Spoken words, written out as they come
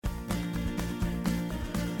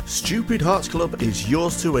Stupid Hearts Club is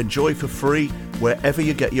yours to enjoy for free wherever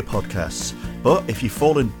you get your podcasts. But if you've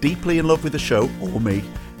fallen deeply in love with the show, or me,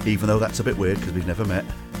 even though that's a bit weird because we've never met,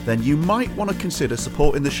 then you might want to consider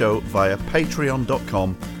supporting the show via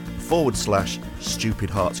patreon.com/Stupid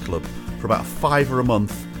Hearts Club. For about $5 a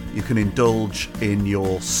month, you can indulge in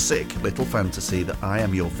your sick little fantasy that I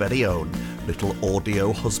am your very own little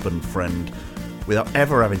audio husband friend, without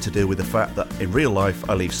ever having to deal with the fact that in real life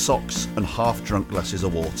I leave socks and half-drunk glasses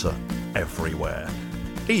of water everywhere.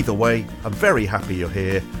 Either way, I'm very happy you're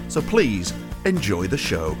here, so please enjoy the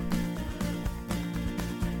show.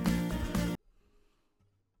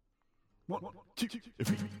 One, two,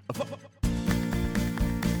 three, four.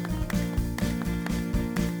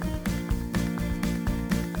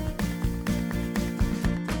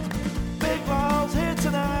 Big Balls here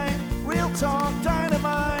tonight, real talk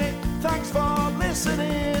dynamite. Thanks for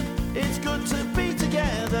listening, it's good to be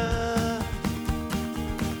together.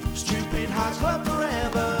 Stupid Hearts Club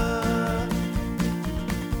forever.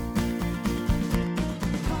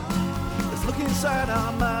 Let's look inside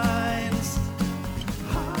our minds.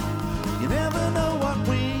 You never know what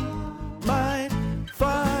we might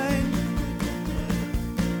find.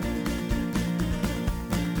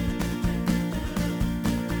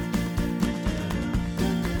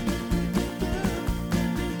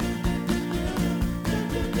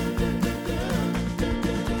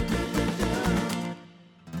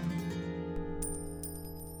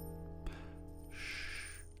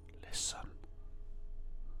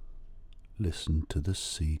 Listen to the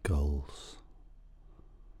seagulls.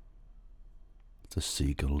 The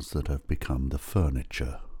seagulls that have become the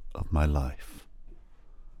furniture of my life.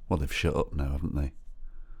 Well, they've shut up now, haven't they?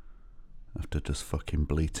 After just fucking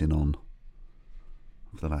bleating on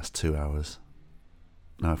for the last 2 hours.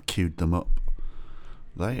 Now I've queued them up.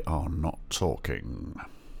 They are not talking.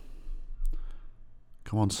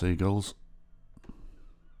 Come on, seagulls.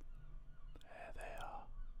 There they are.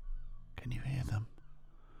 Can you hear them?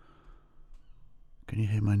 Can you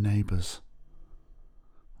hear my neighbours?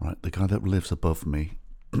 Right, the guy that lives above me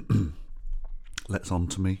lets on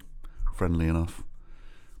to me, friendly enough,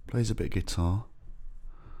 plays a bit of guitar,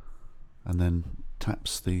 and then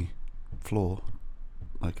taps the floor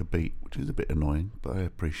like a beat, which is a bit annoying, but I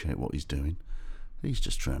appreciate what he's doing. He's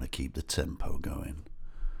just trying to keep the tempo going,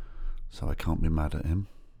 so I can't be mad at him.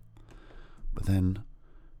 But then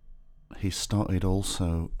he started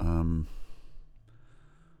also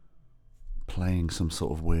playing some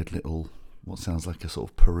sort of weird little, what sounds like a sort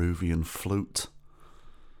of Peruvian flute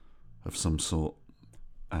of some sort,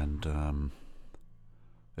 and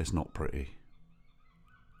it's not pretty.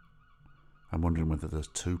 I'm wondering whether there's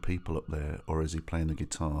two people up there, or is he playing the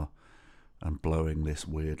guitar and blowing this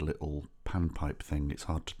weird little panpipe thing? It's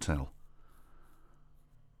hard to tell.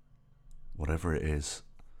 Whatever it is,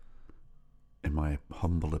 in my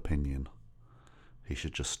humble opinion, he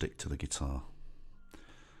should just stick to the guitar.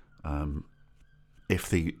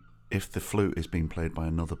 If the flute is being played by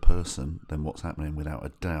another person, then what's happening without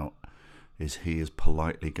a doubt is he is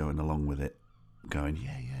politely going along with it, going,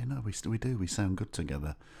 yeah, no, we do, we sound good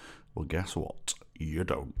together. Well, guess what? You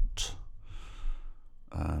don't.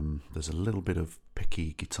 There's a little bit of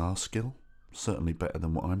picky guitar skill, certainly better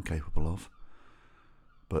than what I'm capable of,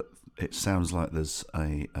 but it sounds like there's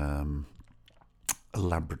a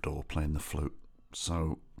Labrador playing the flute.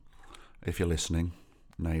 So if you're listening,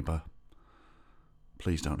 neighbour,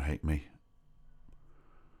 please don't hate me.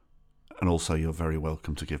 And also, you're very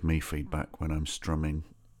welcome to give me feedback when I'm strumming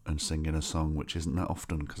and singing a song, which isn't that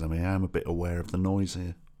often, because I am a bit aware of the noise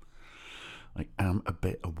here. I am a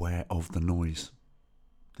bit aware of the noise.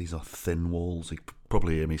 These are thin walls. You can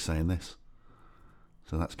probably hear me saying this,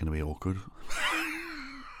 so that's going to be awkward.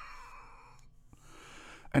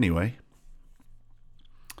 Anyway,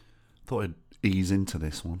 thought I'd ease into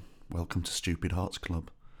this one. Welcome to Stupid Hearts Club,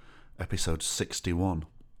 episode 61.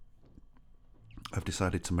 I've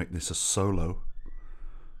decided to make this a solo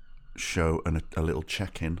show and a little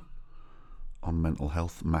check-in on mental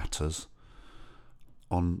health matters.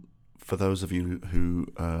 For those of you who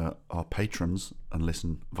are patrons and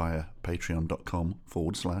listen via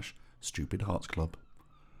patreon.com/Stupid Hearts Club,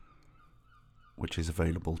 which is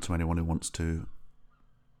available to anyone who wants to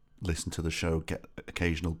listen to the show, get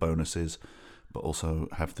occasional bonuses, but also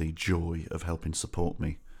have the joy of helping support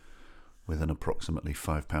me with an approximately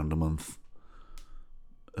 £5 a month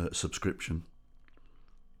subscription.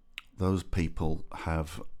 Those people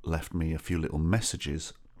have left me a few little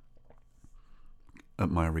messages at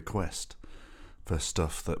my request for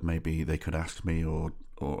stuff that maybe they could ask me, or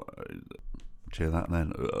cheer that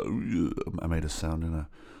then. I made a sound in a,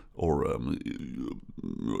 or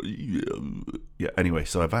yeah, anyway,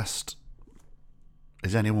 so I've asked,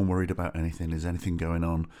 is anyone worried about anything? Is anything going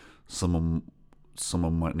on? Someone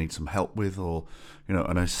might need some help with, or,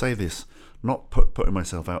 and I say this not putting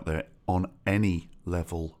myself out there on any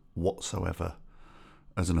level whatsoever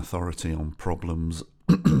as an authority on problems,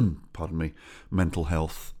 pardon me, mental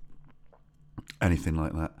health, anything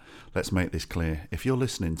like that. Let's make this clear. If you're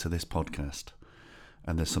listening to this podcast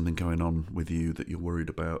and there's something going on with you that you're worried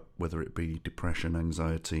about, whether it be depression,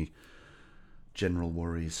 anxiety, general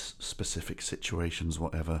worries, specific situations,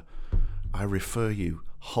 whatever, I refer you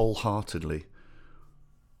wholeheartedly,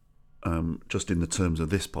 just in the terms of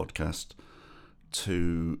this podcast,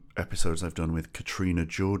 to episodes I've done with Katrina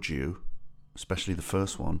Georgiou, especially the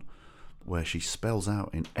first one, where she spells out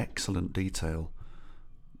in excellent detail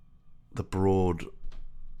the broad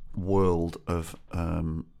world of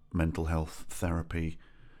mental health therapy,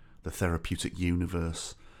 the therapeutic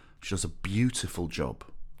universe. She does a beautiful job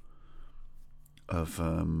of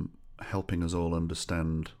helping us all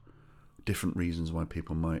understand different reasons why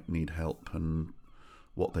people might need help and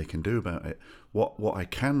what they can do about it. What I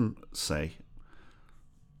can say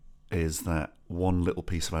is that one little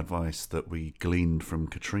piece of advice that we gleaned from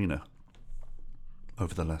Katrina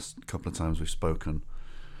over the last couple of times we've spoken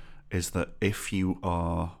is that if you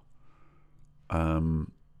are in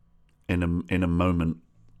a moment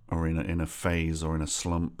or in a phase or in a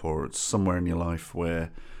slump or it's somewhere in your life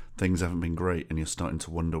where things haven't been great and you're starting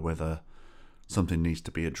to wonder whether something needs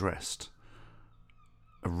to be addressed,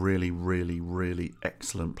 a really, really, really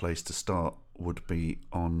excellent place to start would be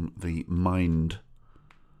on the Mind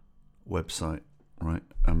website, right?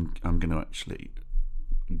 I'm going to actually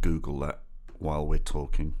Google that while we're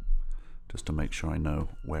talking, just to make sure I know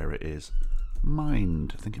where it is.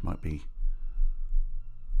 Mind, I think it might be,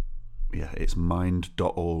 yeah, it's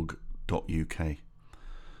mind.org.uk.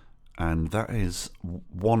 And that is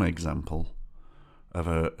one example of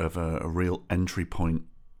a real entry point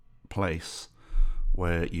place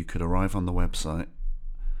where you could arrive on the website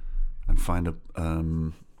and find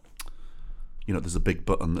there's a big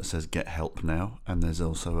button that says Get Help Now, and there's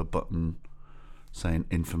also a button saying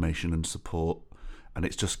Information and Support, and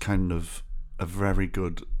it's just kind of a very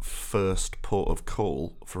good first port of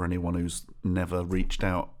call for anyone who's never reached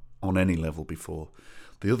out on any level before.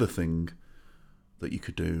 The other thing that you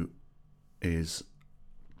could do is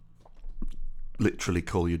literally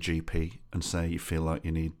call your GP and say you feel like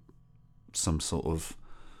you need some sort of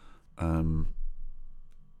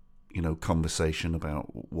conversation about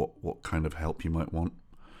what kind of help you might want.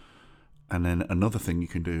 And then another thing you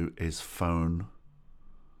can do is phone.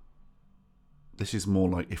 This is more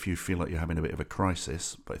like if you feel like you're having a bit of a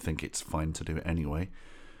crisis, but I think it's fine to do it anyway.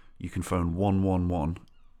 You can phone 111,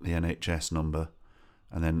 the NHS number,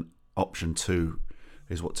 and then option 2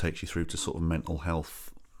 is what takes you through to sort of mental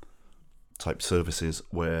health type services,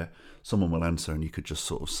 where someone will answer and you could just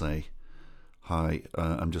sort of say, hi,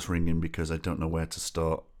 I'm just ringing because I don't know where to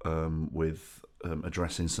start with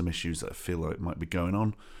addressing some issues that I feel like might be going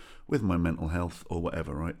on with my mental health or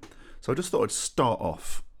whatever, right? So I just thought I'd start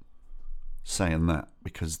off saying that,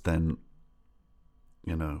 because then,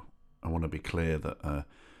 I want to be clear that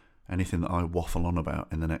anything that I waffle on about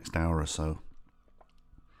in the next hour or so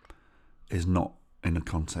is not in the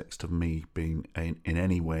context of me being in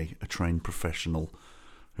any way a trained professional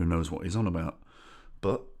who knows what he's on about.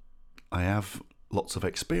 But I have lots of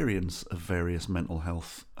experience of various mental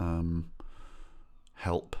health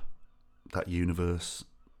help, that universe,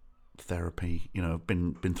 therapy. I've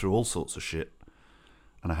been through all sorts of shit,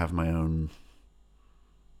 and I have my own.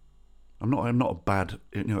 I'm not a bad,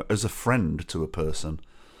 as a friend to a person,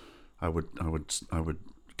 I would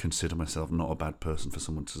consider myself not a bad person for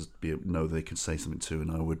someone to know they could say something to,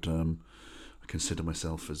 and I would consider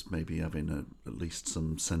myself as maybe having at least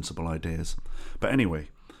some sensible ideas. But anyway,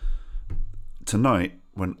 tonight,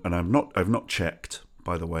 I've not checked,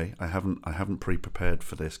 by the way. I haven't pre-prepared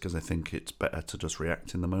for this because I think it's better to just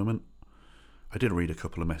react in the moment. I did read a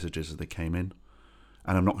couple of messages as they came in,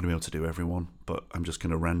 and I'm not going to be able to do everyone, but I'm just going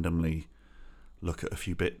to randomly look at a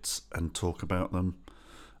few bits and talk about them.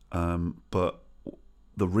 But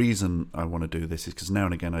the reason I want to do this is because now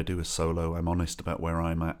and again I do a solo. I'm honest about where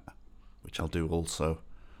I'm at, which I'll do also.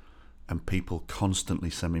 And people constantly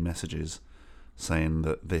send me messages saying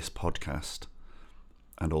that this podcast,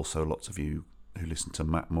 and also lots of you who listen to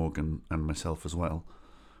Matt Morgan and myself as well,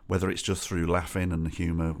 whether it's just through laughing and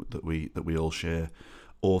humour that we all share,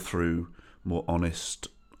 or through more honest,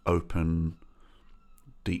 open,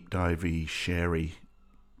 deep divey, sharey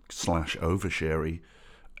 / oversharey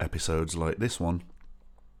episodes like this one,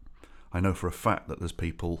 I know for a fact that there's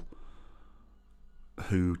people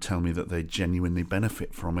who tell me that they genuinely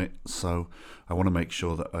benefit from it. So I want to make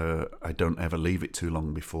sure that I don't ever leave it too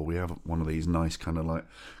long before we have one of these nice kind of like,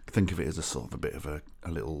 think of it as a sort of a bit of a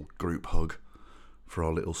little group hug for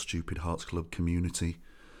our little Stupid Hearts Club community.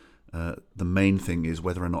 The main thing is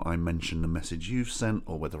whether or not I mention the message you've sent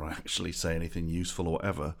or whether I actually say anything useful or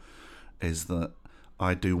whatever, is that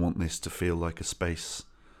I do want this to feel like a space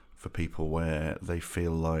for people where they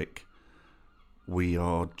feel like we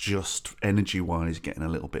are just energy-wise getting a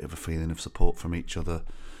little bit of a feeling of support from each other,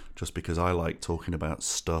 just because I like talking about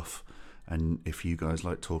stuff, and if you guys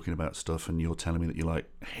like talking about stuff and you're telling me that you like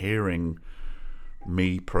hearing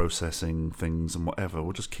me processing things and whatever,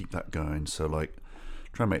 we'll just keep that going. So like,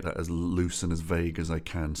 try and make that as loose and as vague as I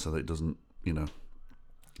can so that it doesn't,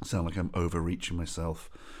 sound like I'm overreaching myself,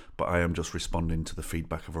 but I am just responding to the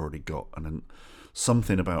feedback I've already got. And then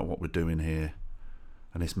something about what we're doing here,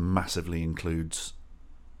 and this massively includes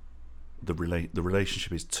the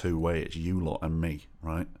relationship is two-way. It's you lot and me,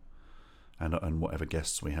 right? And whatever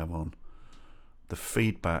guests we have on. The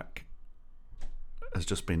feedback has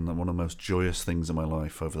just been one of the most joyous things in my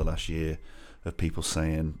life over the last year, of people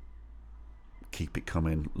saying, keep it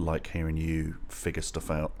coming, like hearing you figure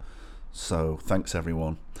stuff out. So thanks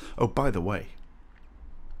everyone. Oh, by the way,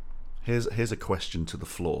 here's a question to the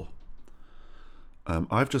floor.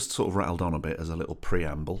 I've just sort of rattled on a bit as a little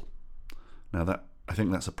preamble. Now that I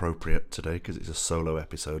think that's appropriate today because it's a solo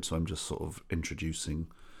episode, so I'm just sort of introducing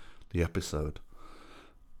the episode.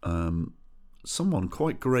 Someone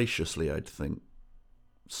quite graciously, I'd think,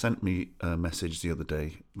 sent me a message the other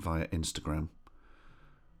day via Instagram,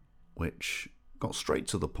 which got straight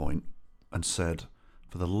to the point and said,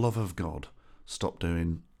 for the love of God, stop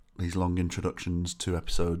doing these long introductions to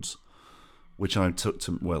episodes, which I took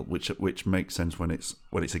to, well, which makes sense when it's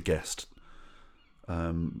a guest. They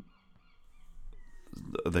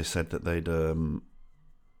said that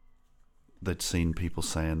they'd seen people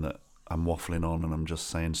saying that I'm waffling on and I'm just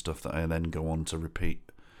saying stuff that I then go on to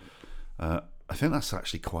repeat. I think that's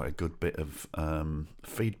actually quite a good bit of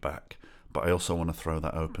feedback, but I also want to throw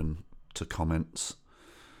that open to comments.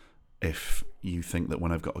 If you think that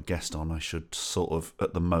when I've got a guest on, I should sort of,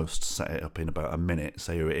 at the most, set it up in about a minute,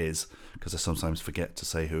 say who it is, because I sometimes forget to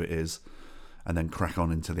say who it is, and then crack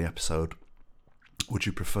on into the episode. Would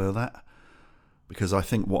you prefer that? Because I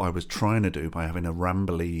think what I was trying to do by having a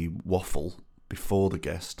rambly waffle before the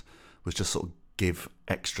guest was just sort of give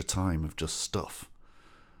extra time of just stuff.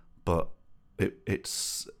 But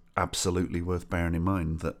it's absolutely worth bearing in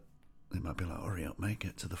mind that it might be like, hurry up, mate,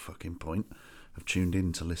 get to the fucking point. I've tuned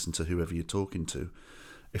in to listen to whoever you're talking to.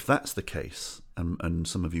 If that's the case, and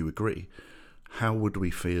some of you agree, how would we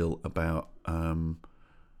feel about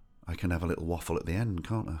I can have a little waffle at the end,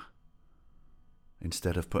 can't I?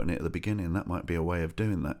 Instead of putting it at the beginning, that might be a way of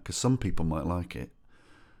doing that, because some people might like it.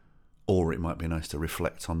 Or it might be nice to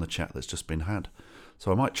reflect on the chat that's just been had.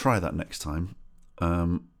 So I might try that next time.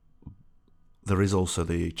 There is also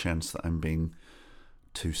the chance that I'm being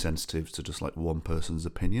too sensitive to just like one person's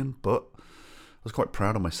opinion, but I was quite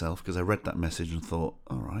proud of myself because I read that message and thought,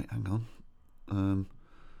 all right, hang on.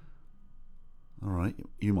 All right,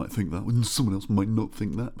 you might think that, and someone else might not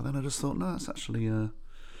think that, but then I just thought, no, it's actually, I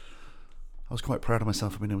was quite proud of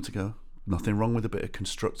myself for being able to go, nothing wrong with a bit of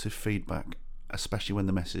constructive feedback, especially when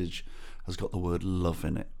the message has got the word love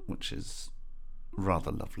in it, which is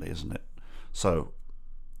rather lovely, isn't it? So,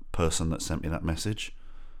 person that sent me that message,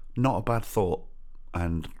 not a bad thought,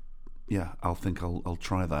 and yeah, I'll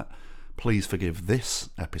try that. Please forgive this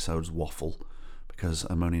episode's waffle, because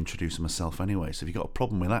I'm only introducing myself anyway, so if you've got a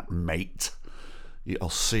problem with that, mate, I'll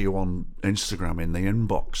see you on Instagram in the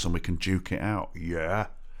inbox and we can duke it out, yeah?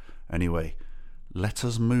 Anyway, let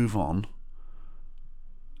us move on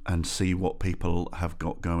and see what people have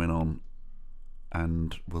got going on,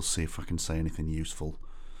 and we'll see if I can say anything useful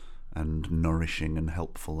and nourishing and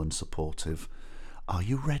helpful and supportive. Are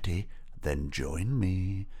you ready? Then join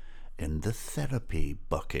me in the therapy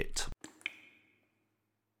bucket.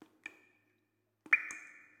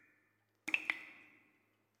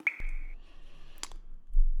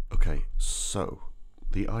 Okay, so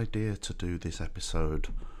the idea to do this episode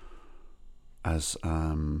as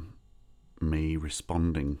me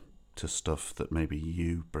responding to stuff that maybe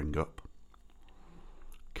you bring up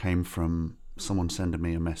came from someone sending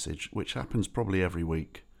me a message, which happens probably every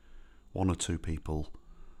week. One or two people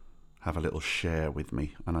have a little share with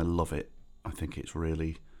me, and I love it. I think it's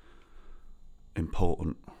really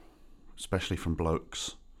important, especially from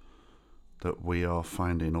blokes, that we are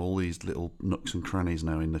finding all these little nooks and crannies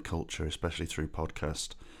now in the culture, especially through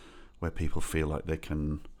podcast, where people feel like they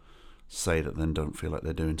can say that then don't feel like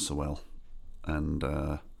they're doing so well. And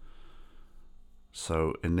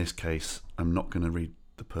So in this case, I'm not going to read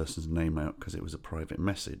the person's name out because it was a private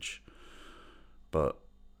message. But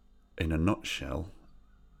in a nutshell,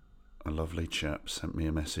 a lovely chap sent me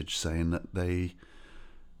a message saying that they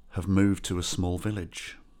have moved to a small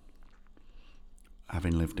village,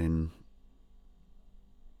 having lived in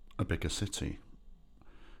a bigger city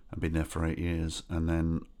and been there for 8 years. And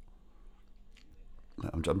then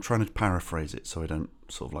I'm trying to paraphrase it so I don't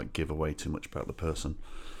sort of like give away too much about the person.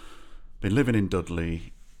 Been living in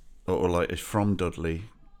Dudley, or like is from Dudley,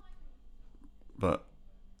 but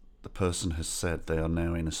the person has said they are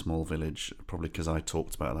now in a small village, probably because I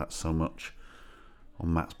talked about that so much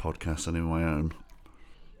on Matt's podcast and in my own.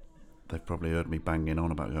 They've probably heard me banging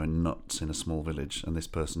on about going nuts in a small village, and this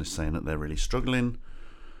person is saying that they're really struggling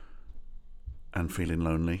and feeling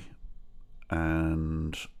lonely,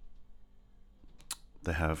 and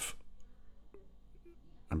they have,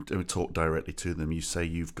 I'm going to talk directly to them. You say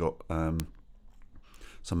you've got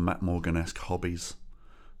some Matt Morgan-esque hobbies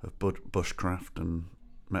of bushcraft and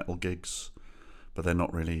metal gigs, but they're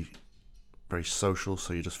not really very social,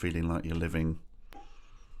 so you're just feeling like you're living,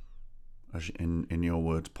 as in your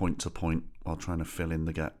words, point to point while trying to fill in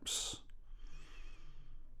the gaps.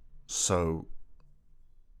 So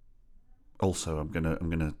also I'm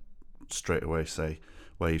gonna straight away say,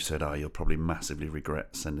 where you said, you'll probably massively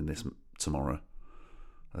regret sending this tomorrow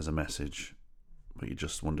as a message, but you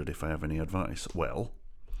just wondered if I have any advice. Well,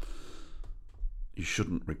 you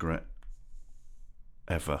shouldn't regret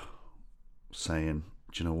ever saying,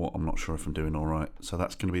 do you know what, I'm not sure if I'm doing all right. So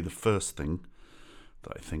that's going to be the first thing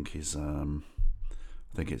that I think is, I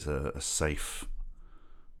think it's a safe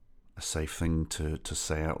thing to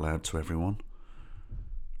say out loud to everyone,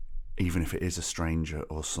 even if it is a stranger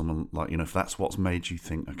or someone, like, you know, if that's what's made you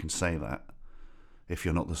think I can say that, if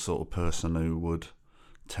you're not the sort of person who would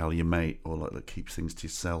tell your mate, or like that keeps things to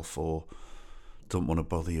yourself, or don't want to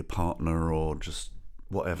bother your partner, or just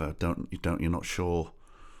whatever, you're not sure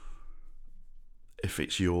if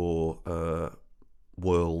it's your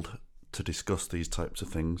world to discuss these types of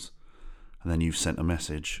things, and then you've sent a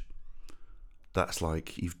message, that's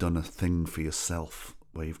like you've done a thing for yourself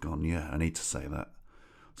where you've gone, yeah, I need to say that.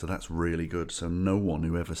 So that's really good. So no one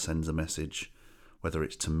who ever sends a message, whether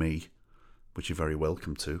it's to me, which you're very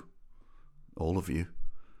welcome to, all of you,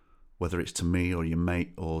 whether it's to me or your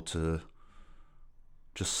mate, or to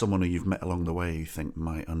just someone who you've met along the way you think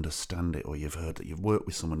might understand it, or you've heard that you've worked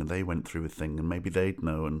with someone and they went through a thing and maybe they'd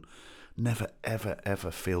know, and never, ever, ever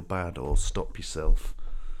feel bad or stop yourself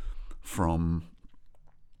from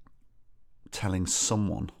telling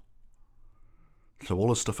someone. So all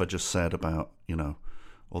the stuff I just said about, you know,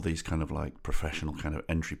 all these kind of like professional kind of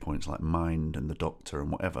entry points like Mind and the Doctor and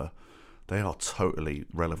whatever, they are totally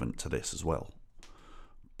relevant to this as well.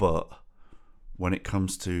 But when it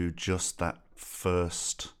comes to just that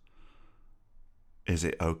first, is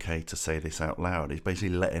it okay to say this out loud, it's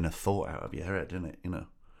basically letting a thought out of your head, isn't it? You know?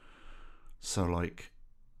 So like,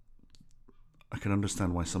 I can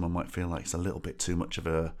understand why someone might feel like it's a little bit too much of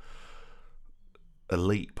a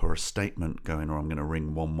leap or a statement going, or I'm going to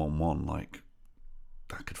ring 111, like,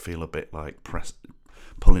 that could feel a bit like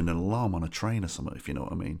pulling an alarm on a train or something, if you know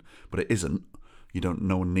what I mean. But it isn't.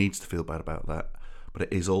 No one needs to feel bad about that. But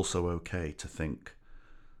it is also okay to think,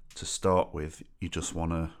 to start with, you just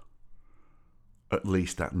want to at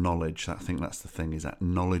least acknowledge. I think that's the thing, is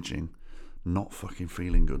acknowledging, not fucking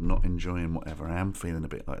feeling good, not enjoying whatever. I am feeling a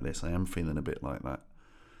bit like this. I am feeling a bit like that.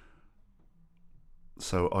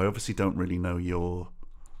 So I obviously don't really know your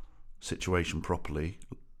situation properly,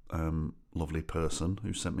 lovely person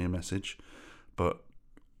who sent me a message, but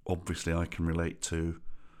obviously I can relate to,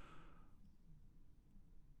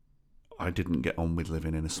 I didn't get on with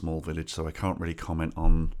living in a small village, so I can't really comment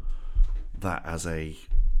on that as a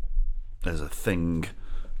thing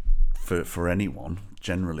for anyone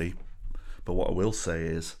generally. But what I will say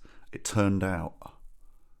is, it turned out,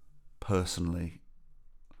 personally,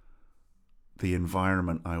 the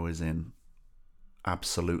environment I was in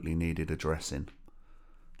absolutely needed addressing.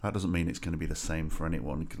 That doesn't mean it's going to be the same for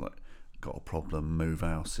anyone. Like, got a problem, move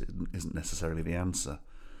house, it isn't necessarily the answer.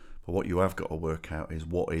 But what you have got to work out is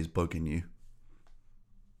what is bugging you.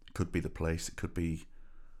 It could be the place, it could be,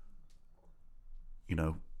 you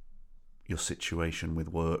know, your situation with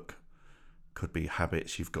work, could be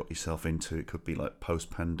habits you've got yourself into, it could be like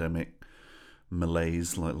post-pandemic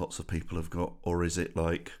malaise like lots of people have got, or is it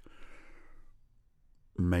like,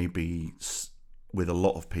 maybe with a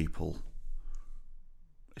lot of people,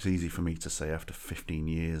 it's easy for me to say after 15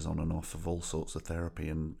 years on and off of all sorts of therapy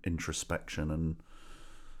and introspection and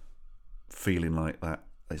feeling like that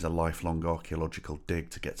is a lifelong archaeological dig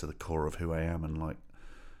to get to the core of who I am and like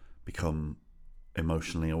become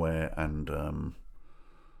emotionally aware and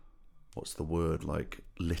what's the word, like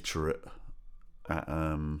literate at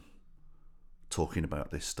talking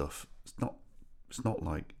about this stuff. It's not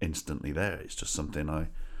like instantly there. It's just something I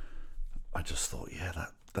just thought, yeah,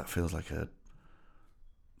 that feels like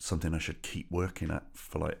something I should keep working at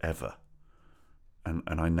for like ever. And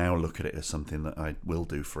I now look at it as something that I will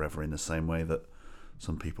do forever, in the same way that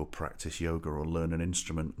some people practice yoga or learn an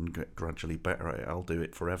instrument and get gradually better at it. I'll do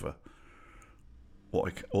it forever.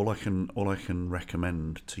 All I can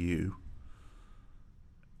recommend to you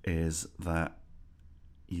is that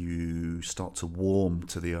you start to warm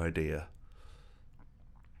to the idea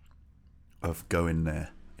of going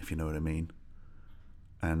there, if you know what I mean.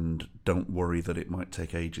 And don't worry that it might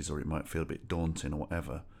take ages or it might feel a bit daunting or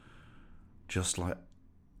whatever. Just like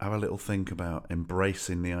have a little think about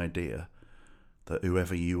embracing the idea that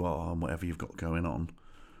whoever you are and whatever you've got going on,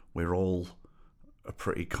 we're all a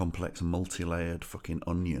pretty complex, multi-layered fucking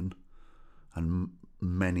onion. And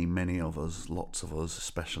many, many of us, lots of us,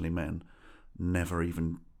 especially men, never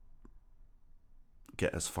even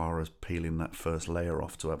get as far as peeling that first layer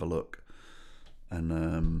off to have a look.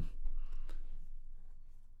 And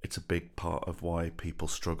it's a big part of why people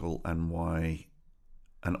struggle, and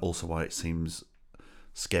also why it seems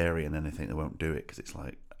scary, and then they think they won't do it because it's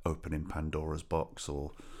like opening Pandora's box,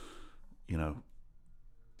 or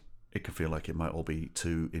it can feel like it might all be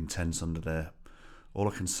too intense under there. All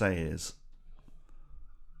I can say is,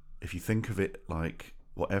 if you think of it like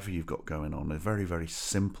whatever you've got going on in very, very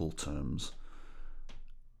simple terms,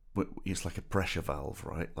 it's like a pressure valve,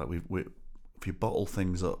 right? Like if you bottle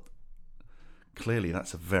things up, clearly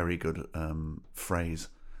that's a very good phrase,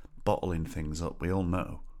 bottling things up. We all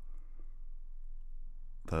know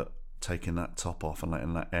that taking that top off and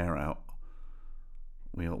letting that air out,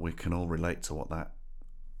 we can all relate to what that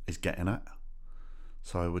is getting at.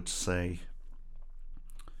 So I would say,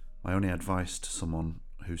 my only advice to someone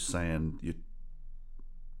who's saying you're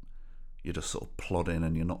just sort of plodding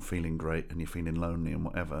and you're not feeling great and you're feeling lonely and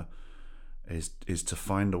whatever, is to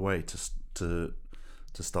find a way to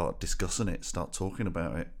start discussing it, start talking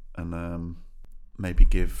about it, and maybe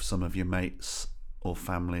give some of your mates or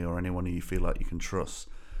family or anyone who you feel like you can trust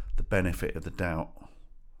the benefit of the doubt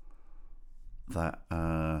that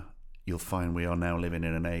you'll find we are now living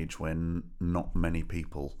in an age when not many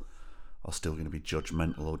people are still going to be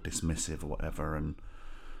judgmental or dismissive or whatever. And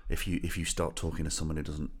if you start talking to someone who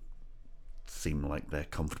doesn't seem like they're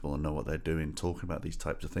comfortable and know what they're doing talking about these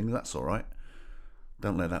types of things, that's all right.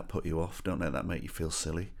 Don't let that put you off. Don't let that make you feel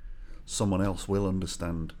silly. Someone else will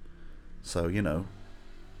understand. So,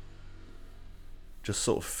 just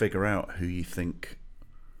sort of figure out who you think,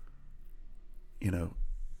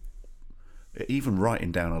 even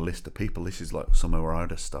writing down a list of people. This is like somewhere where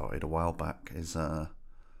I'd have started a while back, is you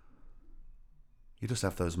just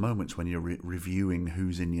have those moments when you're reviewing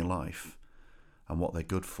who's in your life and what they're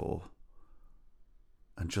good for.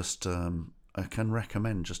 And just, I can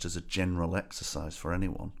recommend, just as a general exercise for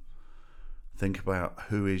anyone, think about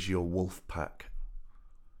who is your wolf pack.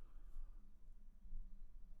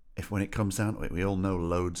 If when it comes down to it, we all know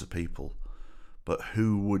loads of people, but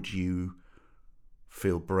who would you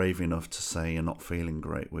feel brave enough to say you're not feeling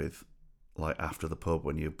great with, like after the pub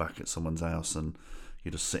when you're back at someone's house and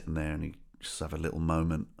you're just sitting there and you just have a little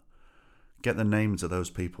moment? Get the names of those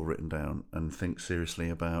people written down and think seriously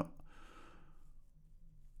about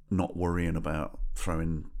not worrying about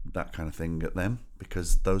throwing that kind of thing at them,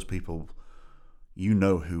 because those people,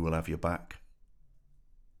 who will have your back.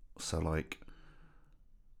 So like,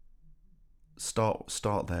 start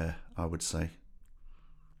there, I would say.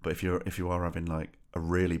 But if you are having like a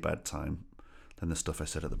really bad time, then the stuff I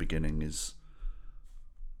said at the beginning is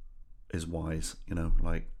wise.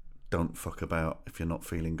 Like, don't fuck about if you're not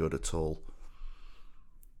feeling good at all.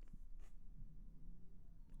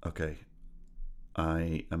 Okay,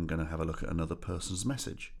 I am going to have a look at another person's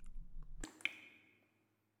message.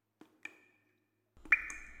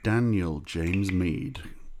 Daniel James Mead,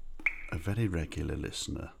 a very regular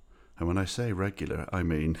listener. And when I say regular, I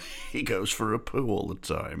mean he goes for a poo all the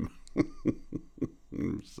time.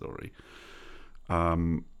 Sorry.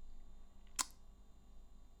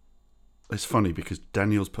 It's funny because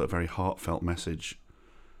Daniel's put a very heartfelt message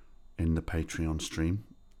in the Patreon stream.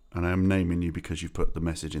 And I am naming you because you've put the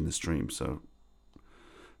message in the stream. So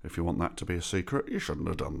if you want that to be a secret, you shouldn't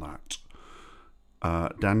have done that.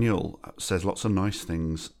 Daniel says lots of nice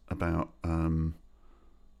things about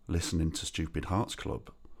listening to Stupid Hearts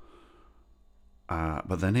Club.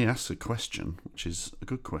 But then he asks a question, which is a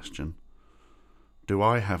good question. Do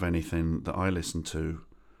I have anything that I listen to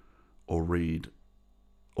or read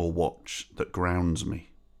or watch that grounds me?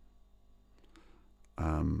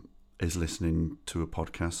 is listening to a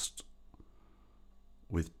podcast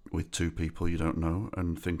with two people you don't know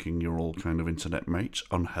and thinking you're all kind of internet mates,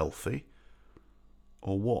 unhealthy,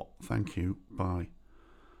 or what? Thank you, bye.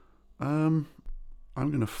 I'm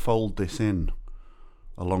going to fold this in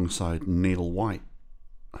alongside Neil White,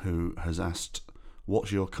 who has asked,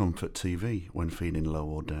 what's your comfort TV when feeling low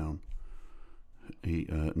or down?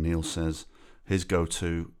 Neil says his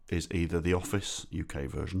go-to is either The Office, UK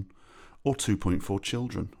version, or 2.4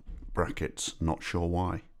 Children, brackets, not sure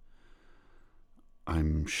why.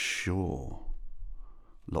 I'm sure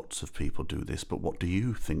lots of people do this, but what do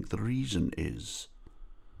you think the reason is?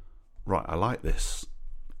 Right, I like this.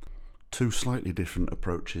 Two slightly different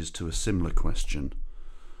approaches to a similar question.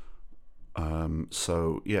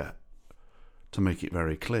 So, yeah, to make it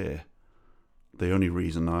very clear, the only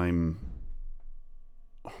reason I'm,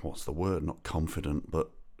 what's the word, not confident,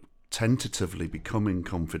 but tentatively becoming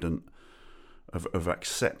confident of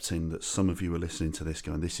accepting that some of you are listening to this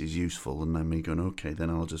going, this is useful, and then me going, okay, then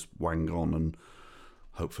I'll just wang on and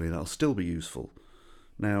hopefully that'll still be useful.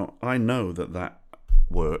 Now, I know that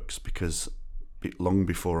works because long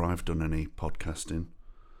before I've done any podcasting,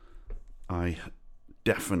 I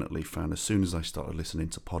definitely found, as soon as I started listening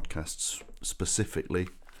to podcasts specifically,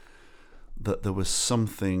 that there was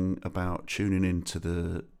something about tuning into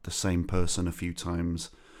the same person a few times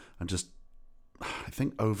and just, I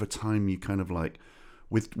think over time you kind of like,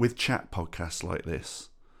 with chat podcasts like this,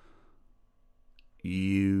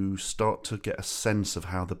 you start to get a sense of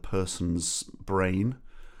how the person's brain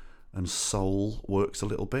and soul works a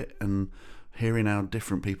little bit, and hearing how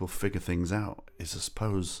different people figure things out is, I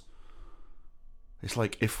suppose, it's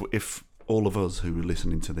like if all of us who are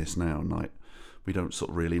listening to this now, like, we don't sort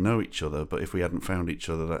of really know each other, but if we hadn't found each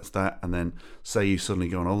other, that's that. And then say you suddenly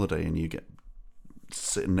go on holiday and you get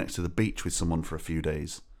sitting next to the beach with someone for a few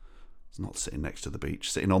days. It's not sitting next to the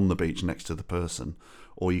beach, sitting on the beach next to the person.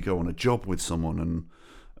 Or you go on a job with someone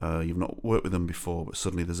and you've not worked with them before, but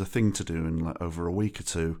suddenly there's a thing to do, and like over a week or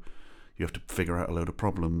two you have to figure out a load of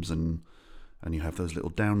problems, and you have those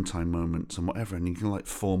little downtime moments and whatever, and you can like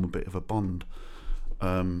form a bit of a bond.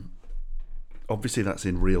 Obviously that's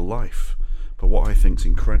in real life, but what I think's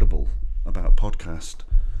incredible about podcast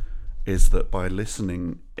is that by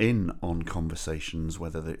listening in on conversations,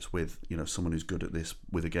 whether it's with, you know, someone who's good at this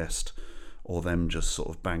with a guest, or them just sort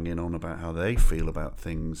of banging on about how they feel about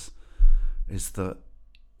things, is that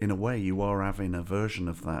in a way you are having a version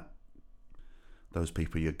of that, those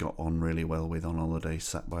people you got on really well with on holiday,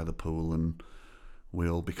 sat by the pool, and we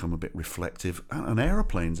all become a bit reflective. An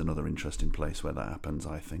aeroplane's another interesting place where that happens,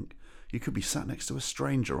 I think. You could be sat next to a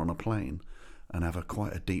stranger on a plane and have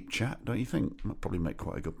quite a deep chat, don't you think? Might probably make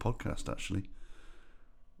quite a good podcast, actually.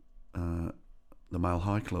 The Mile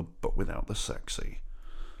High Club, but without the sexy.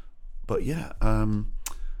 But yeah,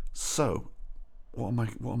 so what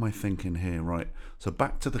am I thinking here? Right. So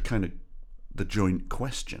back to the kind of the joint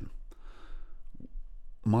question.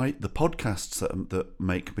 The podcasts that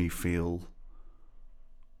make me feel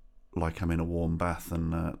like I'm in a warm bath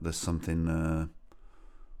and there's something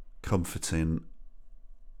comforting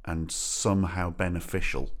and somehow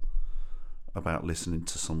beneficial about listening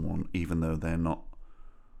to someone, even though they're not,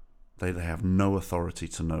 they have no authority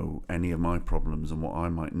to know any of my problems and what I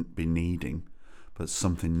might be needing, but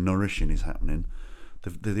something nourishing is happening.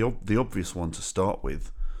 The obvious one to start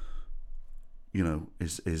with, you know,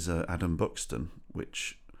 is Adam Buxton,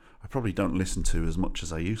 which I probably don't listen to as much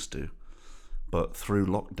as I used to, but through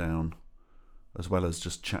lockdown, as well as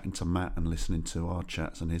just chatting to Matt and listening to our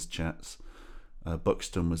chats and his chats,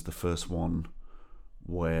 Buxton was the first one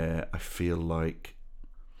where I feel like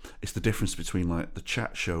it's the difference between like the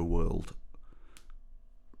chat show world,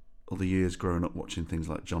 all the years growing up watching things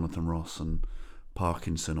like Jonathan Ross and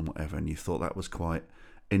Parkinson and whatever, and you thought that was quite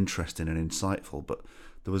interesting and insightful, but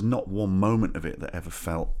there was not one moment of it that ever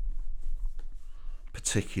felt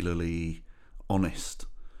particularly honest.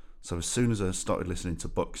 So as soon as I started listening to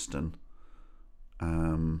Buxton,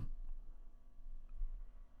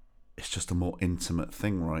 it's just a more intimate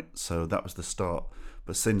thing, right? So that was the start.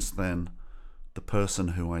 But since then, the person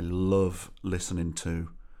who I love listening to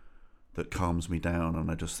that calms me down, and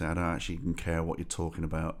I just say, I don't actually even care what you're talking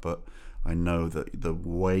about, but I know that the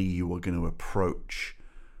way you are going to approach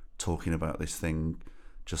talking about this thing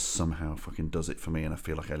just somehow fucking does it for me, and I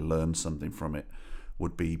feel like I learned something from it,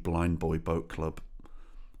 would be Blind Boy Boat Club,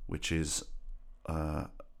 which is a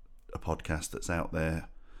podcast that's out there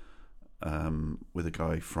with a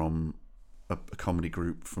guy from a comedy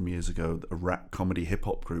group from years ago, a rap comedy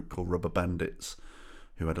hip-hop group called Rubber Bandits,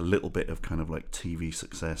 who had a little bit of kind of like TV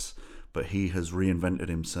success, but he has reinvented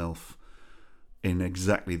himself in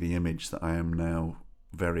exactly the image that I am now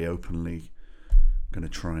very openly going to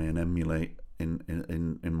try and emulate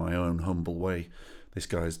in my own humble way. This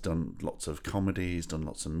guy's done lots of comedy, he's done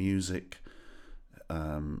lots of music.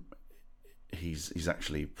 He's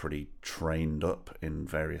actually pretty trained up in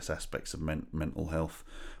various aspects of mental health,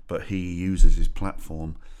 but he uses his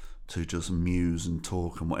platform to just muse and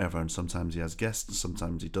talk and whatever, and sometimes he has guests and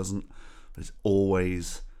sometimes he doesn't, but it's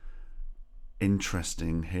always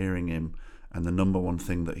interesting hearing him. And the number one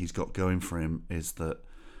thing that he's got going for him is that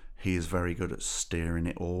he is very good at steering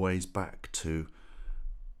it always back to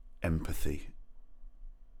empathy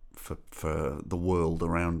for the world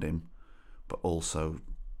around him, but also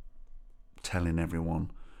telling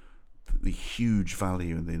everyone the huge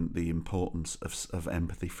value and the importance of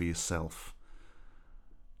empathy for yourself.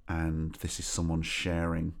 And this is someone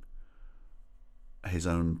sharing his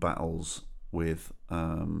own battles with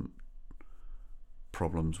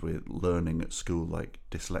problems with learning at school, like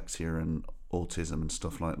dyslexia and autism and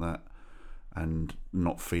stuff like that, and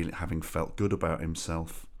not having felt good about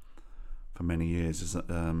himself for many years. As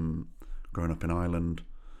growing up in Ireland,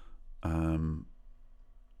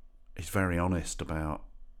 he's very honest about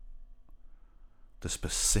the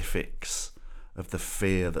specifics of the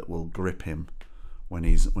fear that will grip him when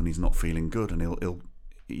he's not feeling good, and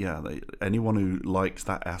anyone who likes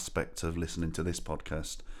that aspect of listening to this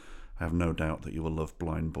podcast, I have no doubt that you will love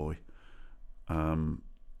Blind Boy.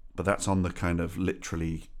 But that's on the kind of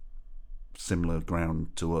literally similar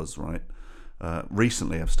ground to us, right?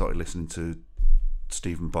 Recently, I've started listening to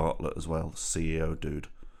Stephen Bartlett as well, CEO dude,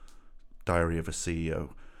 Diary of a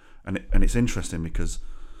CEO, and it's interesting because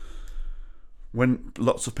when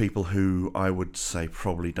lots of people who I would say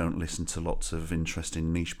probably don't listen to lots of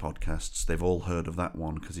interesting niche podcasts, they've all heard of that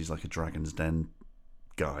one because he's like a Dragon's Den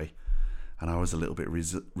guy. And I was a little bit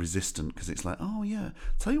resistant because it's like, oh yeah,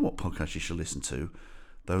 tell you what podcast you should listen to.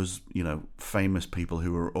 Those, famous people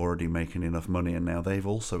who are already making enough money and now they've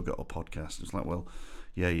also got a podcast. It's like, well,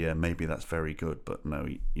 yeah, maybe that's very good, but no,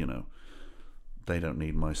 they don't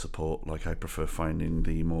need my support. Like, I prefer finding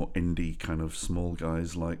the more indie kind of small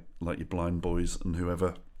guys like your Blind Boys and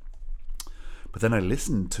whoever. But then I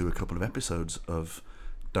listened to a couple of episodes of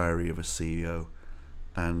Diary of a CEO,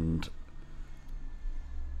 and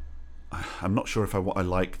I'm not sure if I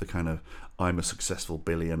like the kind of I'm a successful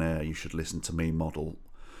billionaire, you should listen to me model.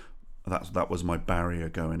 That was my barrier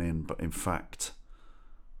going in. But in fact,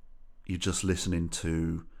 you're just listening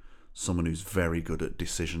to someone who's very good at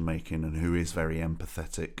decision making and who is very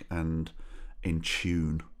empathetic and in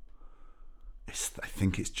tune. I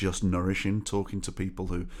think it's just nourishing talking to people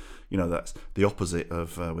who, that's the opposite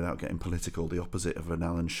of, without getting political, the opposite of an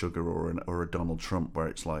Alan Sugar or a Donald Trump, where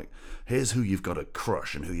it's like, here's who you've got to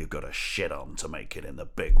crush and who you've got to shit on to make it in the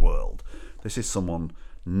big world. This is someone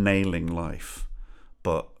nailing life,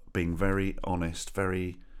 but being very honest,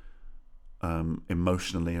 very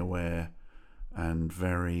emotionally aware, and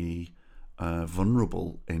very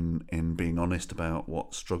vulnerable in being honest about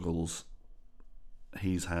what struggles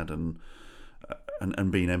he's had, and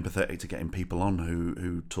being empathetic to getting people on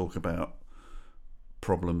who talk about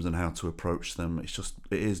problems and how to approach them. It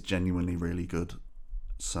is genuinely really good.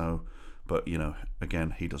 So, but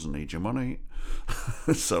again, he doesn't need your money.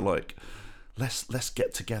 So like, let's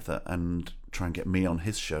get together and try and get me on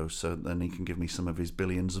his show so then he can give me some of his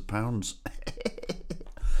billions of pounds.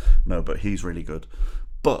 No, but he's really good.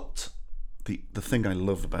 But the thing I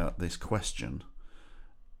love about this question,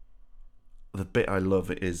 the bit I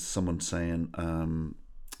love is someone saying,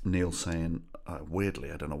 Neil saying,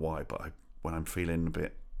 weirdly, I don't know why, but when I'm feeling a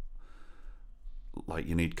bit like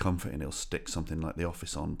you need comfort, and he'll stick something like The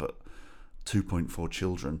Office on, but 2.4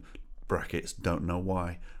 children, brackets, don't know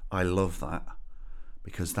why. I love that,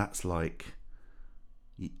 because that's like,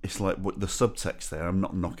 it's like what the subtext there. I'm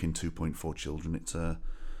not knocking 2.4 children. It's a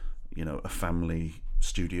family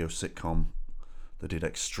studio sitcom that did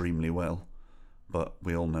extremely well. But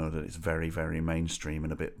we all know that it's very, very mainstream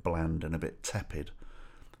and a bit bland and a bit tepid.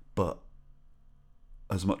 But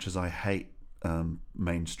as much as I hate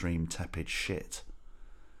mainstream tepid shit,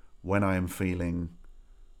 when I am feeling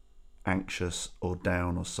anxious or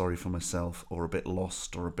down or sorry for myself or a bit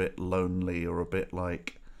lost or a bit lonely or a bit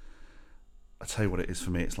like, I tell you what it is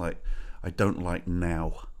for me, it's like, I don't like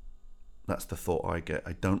now. That's the thought I get.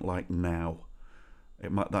 I don't like now.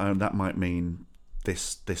 That might mean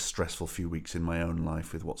this stressful few weeks in my own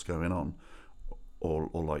life with what's going on, or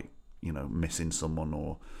like, missing someone,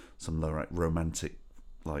 or some like romantic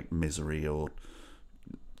like misery, or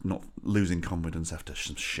not losing confidence after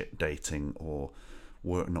some shit dating, or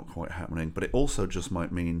work not quite happening. But it also just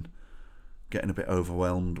might mean getting a bit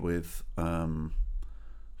overwhelmed with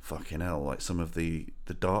fucking hell, like some of the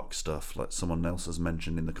dark stuff, like someone else has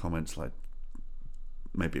mentioned in the comments, like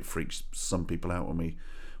maybe it freaks some people out when we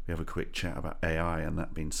have a quick chat about AI and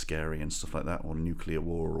that being scary and stuff like that, or nuclear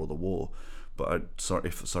war or the war. But sorry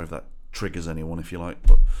if that triggers anyone, if you like,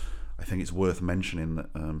 but I think it's worth mentioning that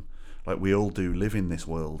like we all do live in this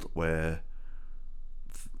world where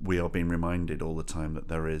we are being reminded all the time that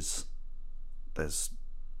there's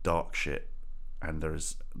dark shit, and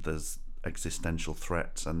there's existential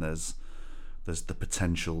threats, and there's the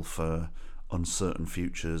potential for uncertain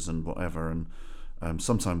futures and whatever, and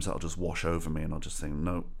sometimes that'll just wash over me and I'll just think,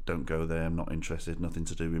 no, don't go there, I'm not interested, nothing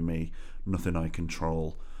to do with me, nothing I can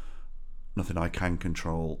control,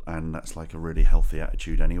 and that's like a really healthy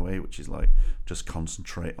attitude anyway, which is like just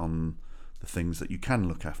concentrate on the things that you can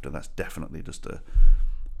look after. That's definitely just a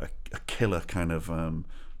killer kind of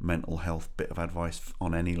mental health bit of advice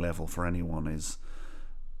on any level for anyone, is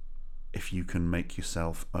if you can make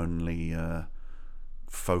yourself only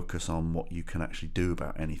focus on what you can actually do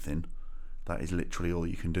about anything, that is literally all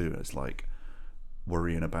you can do. It's like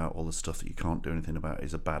worrying about all the stuff that you can't do anything about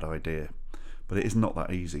is a bad idea, but it is not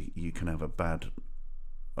that easy. You can have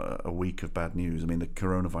a week of bad news. I mean, the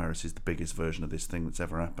coronavirus is the biggest version of this thing that's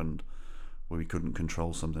ever happened, where we couldn't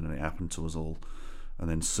control something and it happened to us all. And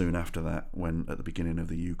then soon after that, when at the beginning of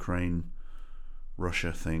the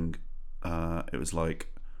Ukraine-Russia thing, it was like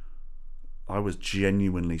I was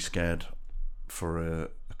genuinely scared for a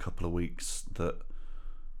couple of weeks that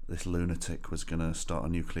this lunatic was going to start a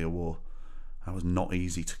nuclear war. That was not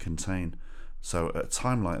easy to contain. So at a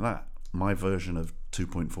time like that, my version of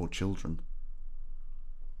 2.4 Children,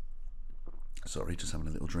 sorry, just having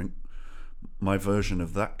a little drink, my version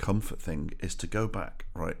of that comfort thing is to go back,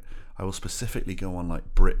 right? I will specifically go on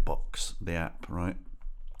like BritBox, the app, right?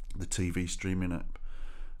 The TV streaming app.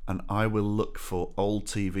 And I will look for old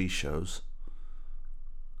TV shows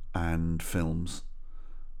and films.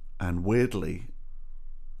 And weirdly,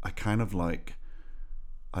 I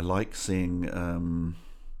like seeing, I'll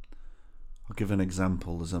give an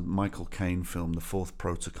example. There's a Michael Caine film, The Fourth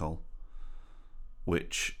Protocol,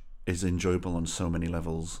 which is enjoyable on so many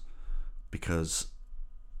levels because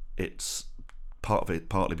it's partly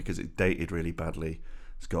because it's dated really badly.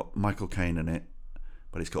 It's got Michael Caine in it,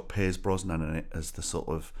 but it's got Pierce Brosnan in it as the sort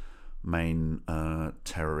of main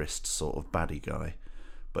terrorist sort of baddie guy.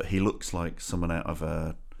 But he looks like someone out of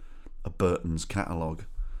a Burton's catalogue,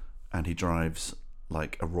 and he drives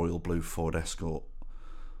like a royal blue Ford Escort,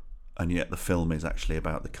 and yet the film is actually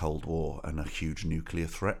about the Cold War and a huge nuclear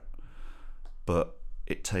threat. But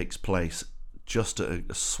it takes place just at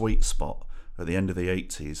a sweet spot at the end of the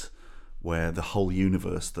 80s, where the whole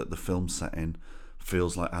universe that the film's set in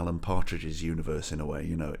feels like Alan Partridge's universe in a way.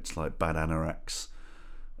 You know, it's like bad anoraks,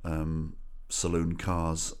 saloon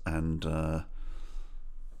cars, and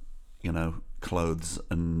clothes,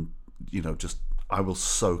 and just I will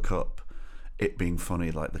soak up it being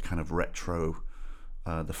funny, like the kind of retro,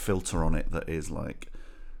 the filter on it that is like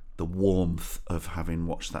the warmth of having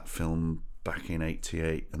watched that film back in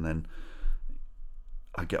 '88, and then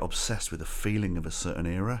I get obsessed with the feeling of a certain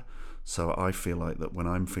era. So I feel like that when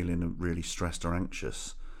I'm feeling really stressed or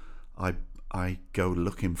anxious, I go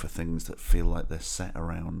looking for things that feel like they're set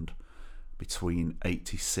around between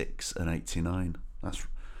 86 and 89.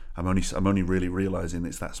 I'm only really realising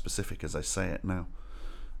it's that specific as I say it now.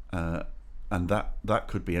 And that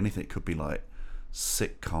could be anything. It could be like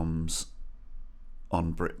sitcoms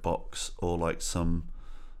on BritBox, or like some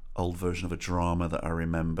old version of a drama that I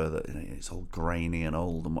remember that it's all grainy and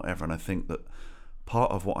old and whatever. And I think that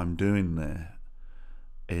part of what I'm doing there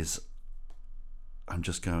is I'm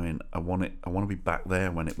just going, I want to be back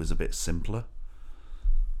there when it was a bit simpler.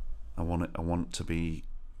 I want to be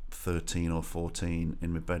 13 or 14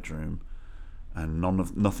 in my bedroom, and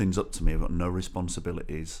nothing's up to me. I've got no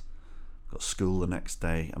responsibilities. I've got school the next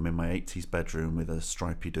day. I'm in my 80s bedroom with a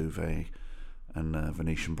stripy duvet and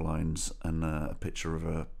Venetian blinds and a picture of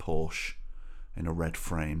a Porsche in a red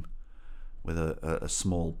frame with a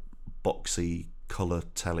small boxy colour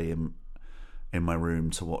telly in my room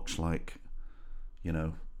to watch, like,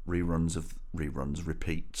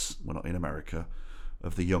 repeats, we're not in America,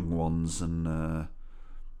 of The Young Ones and the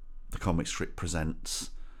comic strip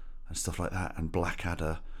Presents and stuff like that, and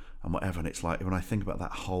Blackadder and whatever. And it's like, when I think about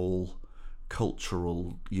that whole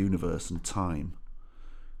cultural universe and time,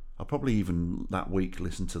 I'll probably even that week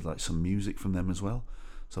listen to like some music from them as well.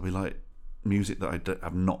 So I'll be like music that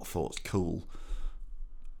I've not thought's cool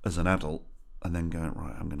as an adult, and then going,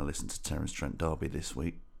 right, I'm going to listen to Terence Trent D'Arby this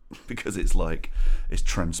week because it's like it's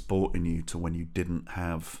transporting you to when you didn't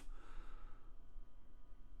have.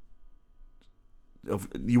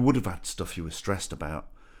 You would have had stuff you were stressed about,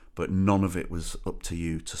 but none of it was up to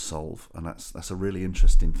you to solve, and that's a really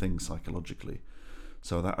interesting thing psychologically.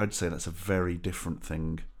 So that I'd say that's a very different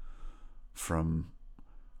thing from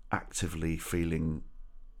actively feeling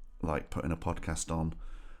like putting a podcast on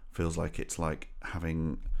feels like it's like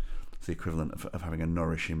having the equivalent of having a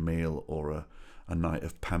nourishing meal or a night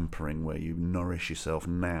of pampering where you nourish yourself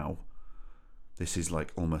now. This is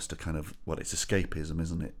like almost a kind of, well, it's escapism,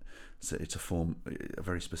 isn't it? It's a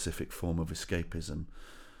very specific form of escapism.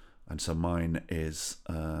 And so mine is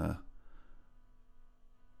like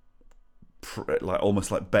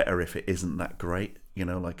almost like better if it isn't that great,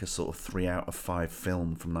 like a sort of 3 out of 5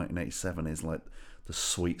 film from 1987 is like the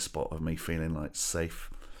sweet spot of me feeling like safe.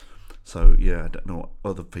 So yeah, I don't know what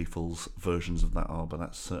other people's versions of that are, but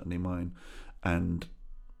that's certainly mine. And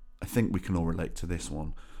I think we can all relate to this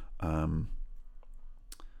one.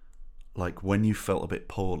 Like when you felt a bit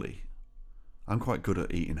poorly, I'm quite good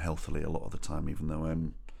at eating healthily a lot of the time, even though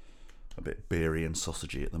I'm a bit beery and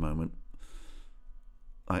sausagey at the moment.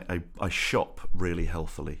 I shop really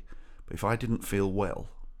healthily, but if I didn't feel well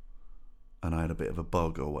and I had a bit of a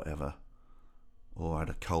bug or whatever, or I had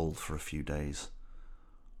a cold for a few days,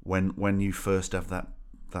 when you first have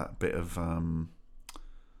that bit of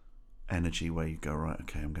energy where you go, right,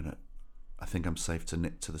 okay, I think I'm safe to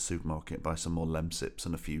nip to the supermarket, buy some more Lemsips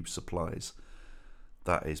and a few supplies.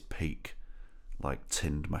 That is peak, like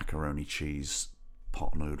tinned macaroni cheese,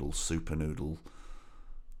 pot noodle, super noodle,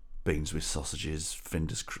 beans with sausages,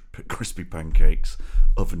 Finder's crispy pancakes,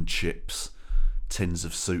 oven chips, tins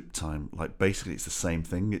of soup time. Like basically it's the same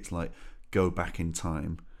thing. It's like go back in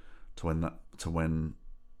time to when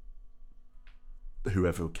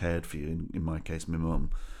whoever cared for you, in my case my mum,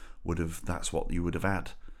 that's what you would have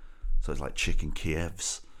had. So it's like chicken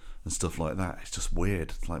Kievs and stuff like that. It's just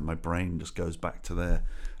weird. It's like my brain just goes back to there.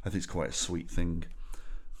 I think it's quite a sweet thing.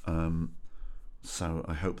 So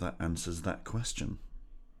I hope that answers that question.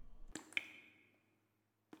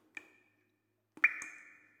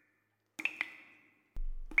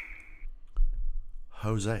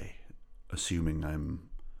 Jose, assuming I'm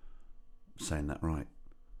saying that right,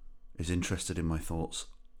 is interested in my thoughts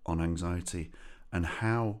on anxiety and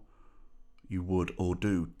how you would or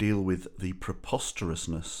do deal with the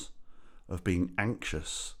preposterousness of being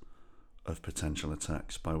anxious of potential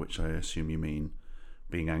attacks, by which I assume you mean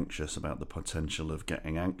being anxious about the potential of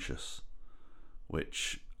getting anxious,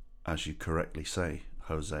 which, as you correctly say,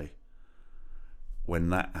 Jose, when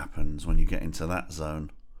that happens, when you get into that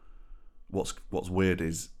zone, what's weird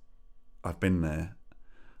is I've been there,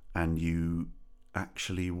 and you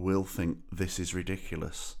actually will think this is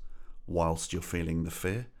ridiculous whilst you're feeling the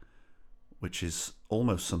fear, which is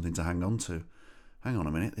almost something to hang on to. Hang on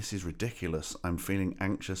a minute, this is ridiculous. I'm feeling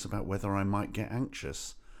anxious about whether I might get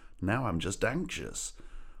anxious. Now I'm just anxious.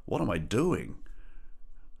 What am I doing?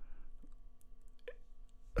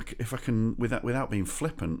 If I can, without being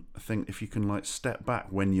flippant, I think if you can like step back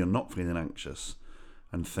when you're not feeling anxious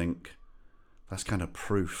and think, that's kind of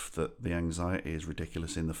proof that the anxiety is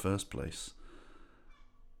ridiculous in the first place.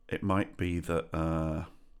 It might be that,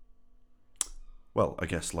 well, I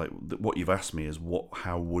guess like what you've asked me is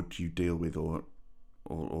how would you deal with, or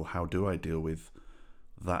how do I deal with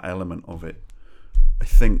that element of it? I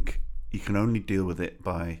think you can only deal with it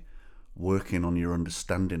by working on your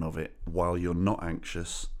understanding of it while you're not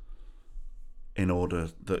anxious, in order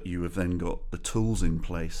that you have then got the tools in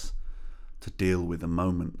place to deal with a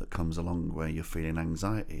moment that comes along where you're feeling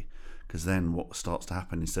anxiety. Because then what starts to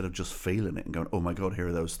happen, instead of just feeling it and going, oh my God, here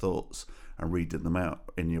are those thoughts, and reading them out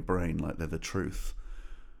in your brain like they're the truth,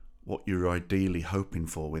 what you're ideally hoping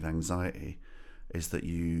for with anxiety is that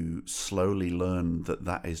you slowly learn that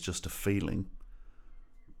that is just a feeling,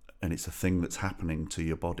 and it's a thing that's happening to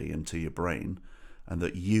your body and to your brain, and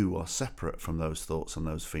that you are separate from those thoughts and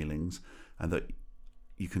those feelings, and that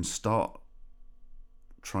you can start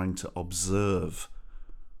trying to observe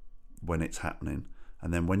when it's happening.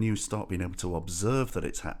 And then when you start being able to observe that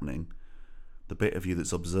it's happening, the bit of you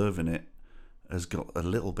that's observing it has got a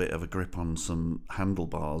little bit of a grip on some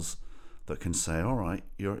handlebars that can say, all right,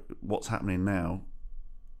 what's happening now?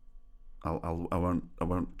 I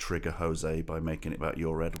won't trigger Jose by making it about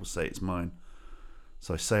your head. We'll say it's mine.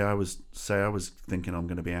 So I was thinking I'm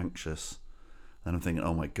going to be anxious, and I'm thinking,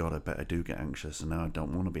 oh my God, I bet I do get anxious, and now I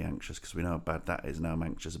don't want to be anxious because we know how bad that is. Now I'm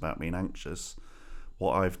anxious about being anxious.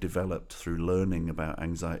 What I've developed through learning about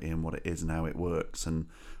anxiety and what it is and how it works, and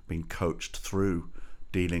being coached through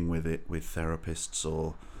dealing with it with therapists,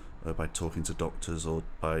 or by talking to doctors, or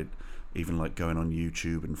by even like going on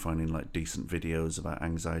YouTube and finding like decent videos about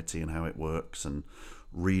anxiety and how it works, and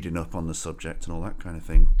reading up on the subject and all that kind of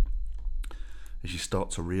thing, is you start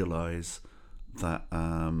to realize that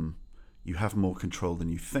you have more control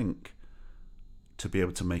than you think to be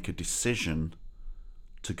able to make a decision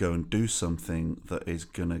to go and do something that is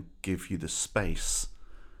going to give you the space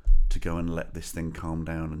to go and let this thing calm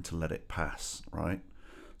down and to let it pass, right?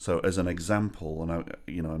 So as an example, and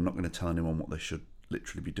I'm not going to tell anyone what they should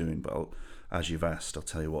literally be doing, but as you've asked, I'll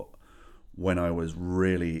tell you what. When I was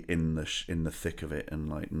really in the thick of it and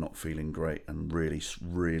like not feeling great and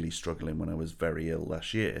really struggling when I was very ill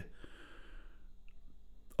last year,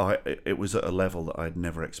 it was at a level that I'd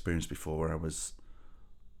never experienced before, where I was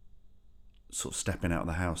sort of stepping out of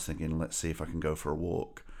the house thinking, let's see if I can go for a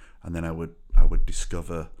walk, and then I would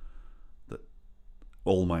discover that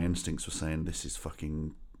all my instincts were saying, this is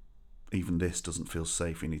fucking, even this doesn't feel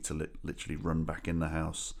safe. You need to literally run back in the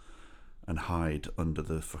house and hide under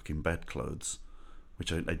the fucking bedclothes,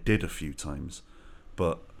 which I did a few times.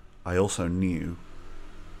 But I also knew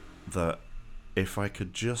that if I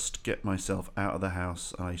could just get myself out of the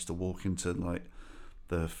house, I used to walk into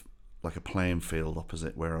like a playing field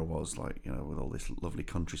opposite where I was, like, you know, with all this lovely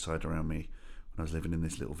countryside around me when I was living in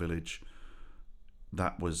this little village.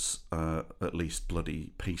 That was at least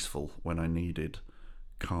bloody peaceful when I needed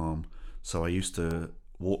calm. So I used to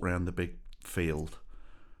walk around the big field,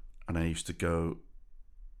 and I used to go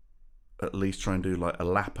at least try and do like a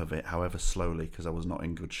lap of it, however slowly, because I was not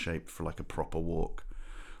in good shape for like a proper walk.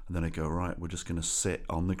 And then I go, right, we're just going to sit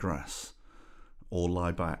on the grass or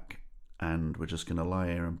lie back, and we're just going to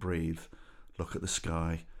lie here and breathe, look at the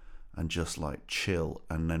sky, and just like chill,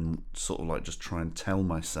 and then sort of like just try and tell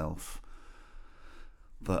myself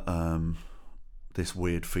that this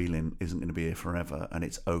weird feeling isn't going to be here forever, and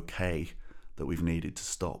it's okay that we've needed to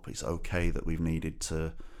stop. It's okay that we've needed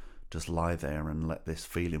to just lie there and let this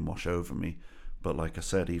feeling wash over me. But like I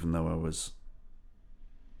said, even though I was,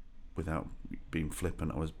 without being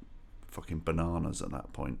flippant, I was fucking bananas at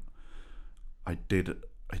that point, I did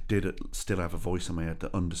still have a voice in my head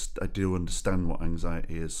that I do understand what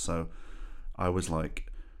anxiety is. So I was like,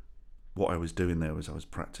 what I was doing there was I was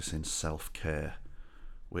practicing self-care,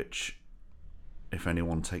 which, if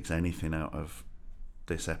anyone takes anything out of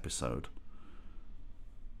this episode,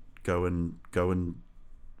 go and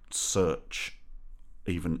search,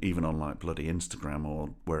 even on like bloody Instagram or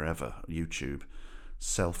wherever, YouTube,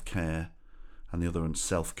 self-care, and the other one,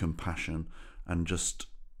 self-compassion, and just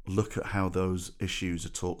look at how those issues are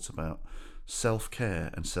talked about.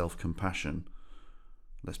 Self-care and self-compassion,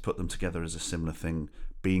 let's put them together as a similar thing.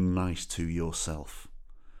 Being nice to yourself.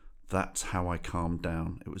 That's how I calmed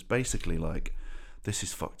down. It was basically like, this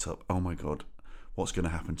is fucked up. Oh my God, what's going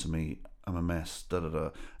to happen to me? I'm a mess.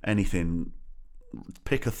 Anything.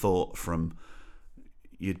 Pick a thought from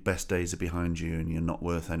your best days are behind you and you're not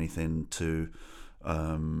worth anything to,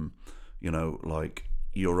 like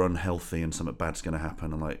you're unhealthy and something bad's going to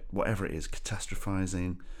happen, and like whatever it is,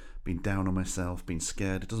 catastrophizing, being down on myself, being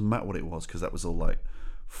scared. It doesn't matter what it was, because that was all like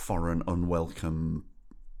foreign, unwelcome,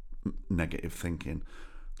 negative thinking.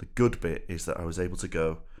 The good bit is that I was able to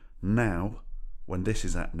go, now, when this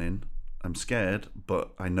is happening, I'm scared,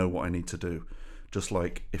 but I know what I need to do. Just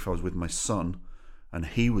like if I was with my son and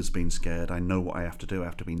he was being scared, I know what I have to do. I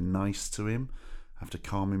have to be nice to him. I have to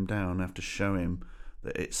calm him down. I have to show him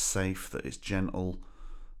that it's safe, that it's gentle,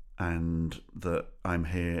 and that I'm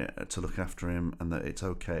here to look after him, and that it's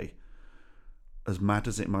okay. As mad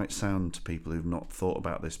as it might sound to people who've not thought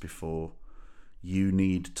about this before, you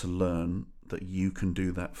need to learn that you can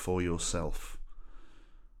do that for yourself.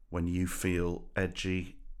 When you feel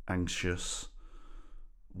edgy, anxious,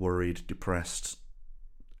 worried, depressed,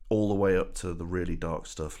 all the way up to the really dark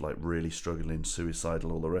stuff like really struggling,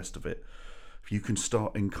 suicidal, all the rest of it, if you can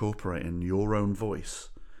start incorporating your own voice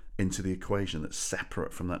into the equation that's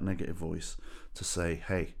separate from that negative voice, to say,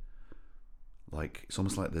 hey, like, it's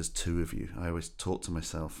almost like there's two of you. I always talk to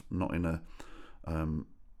myself, not in a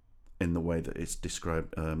in the way that it's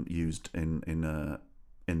described, used in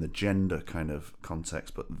the gender kind of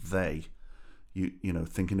context, but they, you know,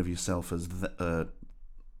 thinking of yourself as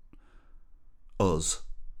us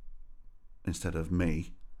instead of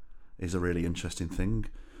me is a really interesting thing.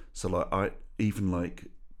 So like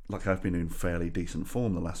I've been in fairly decent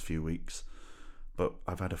form the last few weeks, but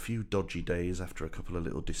I've had a few dodgy days after a couple of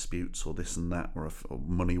little disputes or this and that, or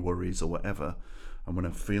money worries or whatever. And when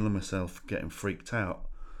I'm feeling myself getting freaked out,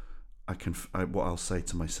 what I'll say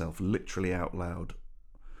to myself literally out loud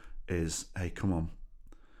is, hey, come on,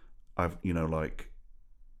 we're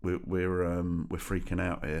freaking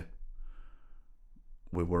out here,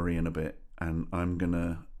 we're worrying a bit, and I'm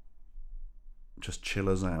gonna just chill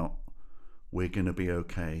us out, we're gonna be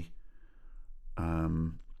okay.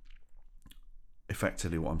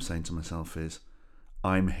 Effectively what I'm saying to myself is,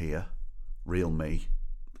 I'm here, real me,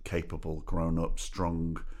 capable, grown up,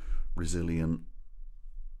 strong, resilient,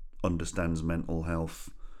 understands mental health,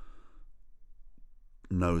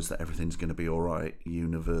 knows that everything's going to be all right,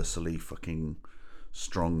 universally fucking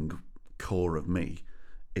strong core of me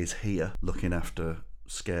is here looking after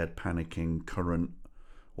scared, panicking, current,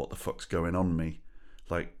 what the fuck's going on me.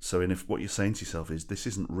 Like, so if what you're saying to yourself is this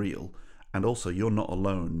isn't real, and also you're not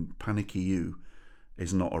alone, panicky you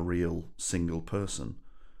is not a real single person.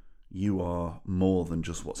 You are more than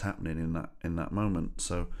just what's happening in that moment.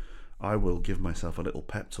 So I will give myself a little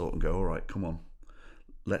pep talk and go, all right, come on,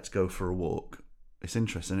 let's go for a walk. It's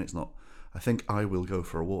interesting, it's not, I think I will go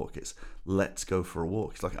for a walk. It's let's go for a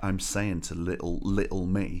walk. It's like I'm saying to little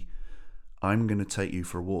me, I'm going to take you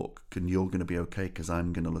for a walk and you're going to be okay because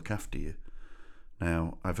I'm going to look after you.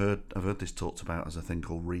 Now, I've heard this talked about as a thing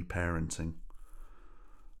called reparenting.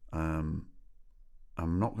 I'm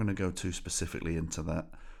not going to go too specifically into that.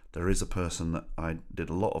 There is a person that I did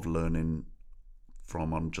a lot of learning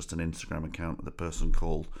from on just an Instagram account, the person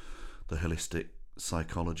called The Holistic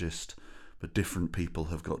Psychologist, but different people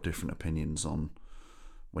have got different opinions on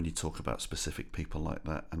when you talk about specific people like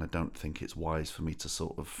that, and I don't think it's wise for me to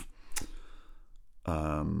sort of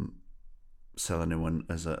sell anyone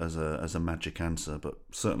as a magic answer, but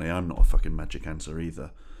certainly I'm not a fucking magic answer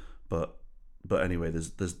either. But anyway,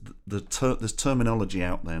 there's terminology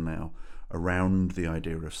out there now around the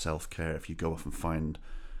idea of self-care. If you go off and find,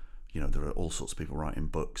 there are all sorts of people writing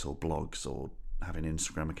books or blogs or having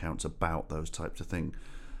Instagram accounts about those types of things.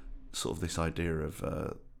 Sort of this idea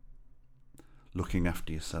of looking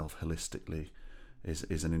after yourself holistically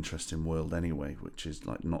is an interesting world anyway, which is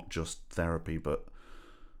like not just therapy, but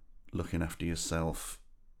looking after yourself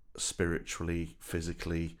spiritually,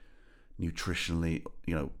 physically, nutritionally,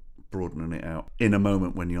 broadening it out. In a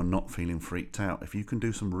moment when you're not feeling freaked out, if you can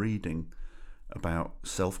do some reading about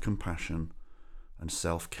self-compassion and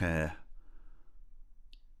self-care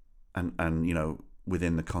and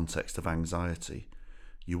within the context of anxiety,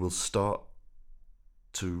 you will start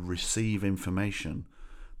to receive information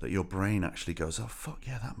that your brain actually goes, oh fuck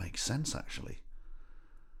yeah, that makes sense actually.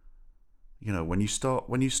 When you start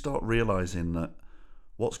realizing that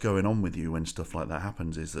what's going on with you when stuff like that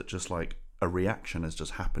happens is that just like a reaction has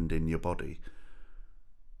just happened in your body,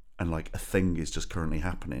 and like a thing is just currently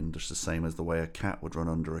happening, just the same as the way a cat would run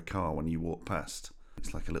under a car when you walk past.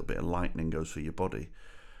 It's like a little bit of lightning goes through your body.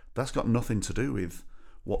 That's got nothing to do with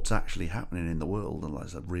what's actually happening in the world, and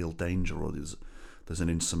there's a real danger, or there's an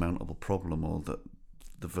insurmountable problem, or that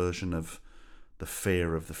the version of the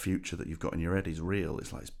fear of the future that you've got in your head is real.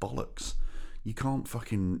 It's like, it's bollocks. You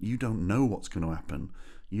don't know what's going to happen.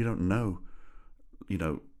 You don't know,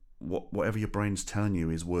 whatever your brain's telling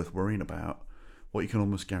you is worth worrying about. What you can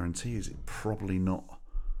almost guarantee is it's probably not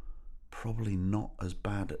as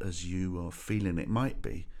bad as you are feeling it might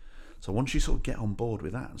be. So once you sort of get on board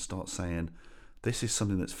with that and start saying, this is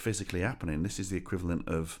something that's physically happening, this is the equivalent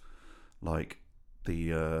of like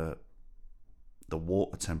the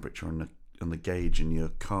water temperature on the gauge in your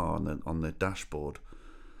car on the dashboard,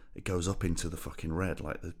 it goes up into the fucking red,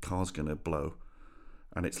 like the car's gonna blow.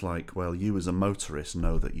 And it's like, well, you as a motorist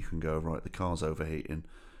know that you can go, right, the car's overheating,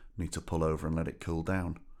 need to pull over and let it cool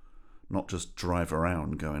down, not just drive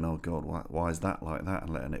around going, oh god, why is that like that,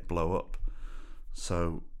 and letting it blow up.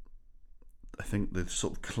 So I think the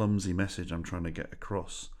sort of clumsy message I'm trying to get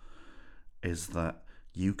across is that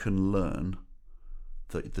you can learn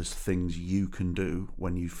that there's things you can do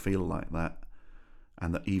when you feel like that,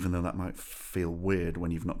 and that even though that might feel weird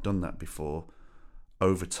when you've not done that before,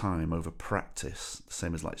 over time, over practice, the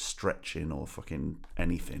same as like stretching or fucking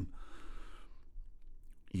anything,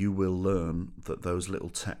 you will learn that those little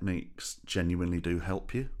techniques genuinely do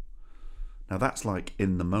help you. Now that's like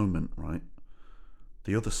in the moment, right?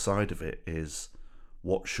 The other side of it is,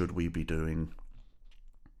 what should we be doing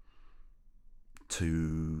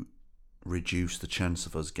to reduce the chance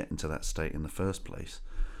of us getting to that state in the first place?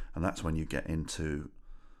 And that's when you get into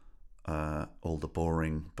all the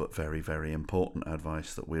boring but very, very important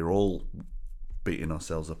advice that we're all beating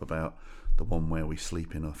ourselves up about. The one where we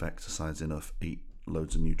sleep enough, exercise enough, eat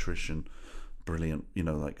loads of nutrition, brilliant,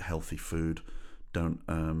 like healthy food, don't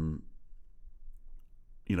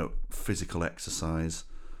physical exercise,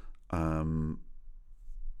 and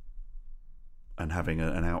having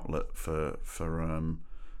an outlet for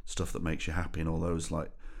stuff that makes you happy, and all those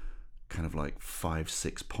like kind of like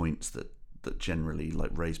 5-6 points that generally like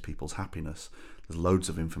raise people's happiness. There's loads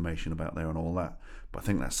of information about there and all that, but I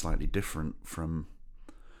think that's slightly different from,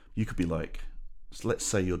 you could be like, let's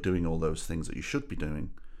say you're doing all those things that you should be doing,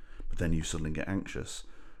 but then you suddenly get anxious.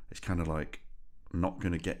 It's kind of like, not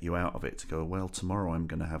going to get you out of it to go, well, tomorrow I'm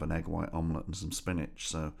going to have an egg white omelette and some spinach,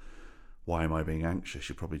 so why am I being anxious?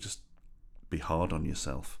 You'd probably just be hard on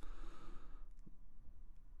yourself.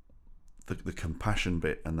 The compassion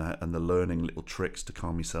bit and the learning little tricks to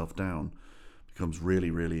calm yourself down becomes really,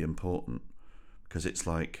 really important, because it's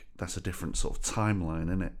like, that's a different sort of timeline,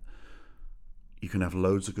 isn't it? You can have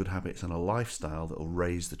loads of good habits and a lifestyle that will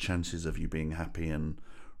raise the chances of you being happy and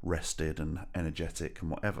rested and energetic and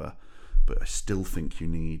whatever, but I still think you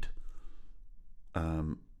need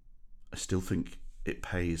I still think it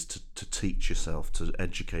pays to teach yourself, to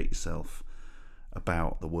educate yourself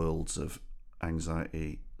about the worlds of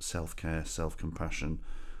anxiety, self-care, self-compassion,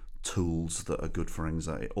 tools that are good for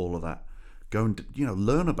anxiety, all of that. Go and,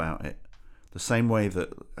 learn about it. The same way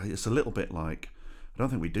that it's a little bit like, I don't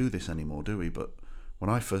think we do this anymore, do we? But when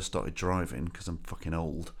I first started driving, because I'm fucking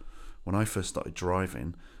old, when I first started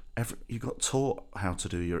driving, you got taught how to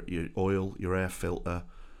do your oil, your air filter,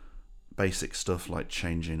 basic stuff like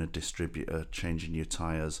changing a distributor, changing your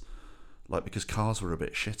tyres, like, because cars were a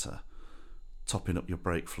bit shitter, topping up your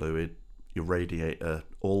brake fluid, your radiator,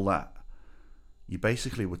 all that. You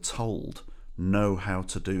basically were told, know how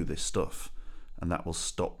to do this stuff, and that will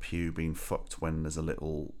stop you being fucked when there's a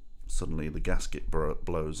little, suddenly the gasket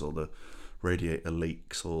blows or the radiator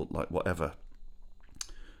leaks or like whatever.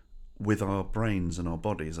 With our brains and our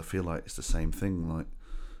bodies, I feel like it's the same thing. Like,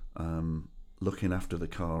 looking after the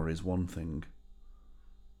car is one thing.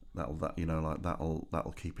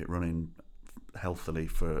 That'll keep it running healthily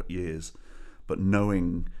for years. But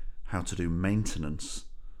knowing how to do maintenance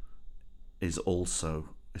is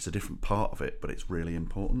also, it's a different part of it, but it's really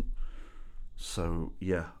important. So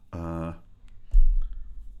yeah,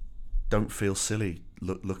 don't feel silly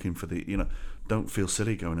looking for don't feel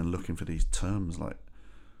silly going and looking for these terms like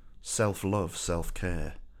self-love,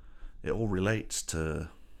 self-care. It all relates to,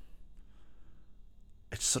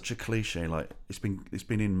 it's such a cliche, like it's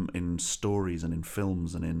been in stories and in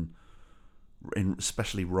films and in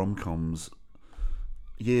especially rom-coms,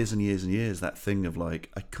 years and years and years, that thing of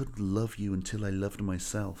like, I couldn't love you until I loved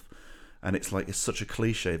myself. And it's like, it's such a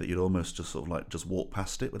cliche that you'd almost just sort of like just walk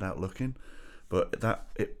past it without looking. But that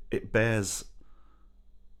it bears,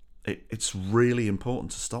 it's really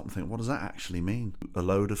important to stop and think, what does that actually mean? A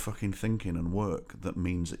load of fucking thinking and work that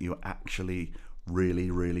means that you actually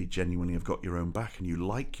really, really genuinely have got your own back and you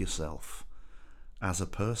like yourself as a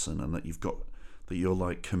person, and that you're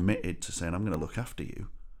like committed to saying, I'm going to look after you.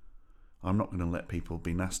 I'm not going to let people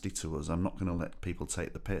be nasty to us. I'm not going to let people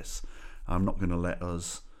take the piss. I'm not going to let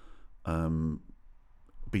us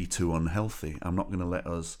be too unhealthy. I'm not going to let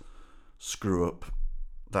us screw up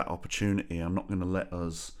that opportunity. I'm not going to let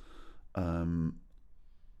us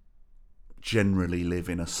generally live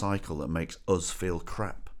in a cycle that makes us feel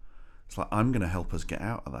crap. It's like, I'm going to help us get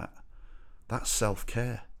out of that. That's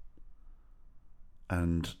self-care.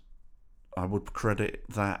 And I would credit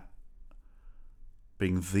that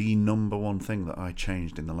being the number one thing that I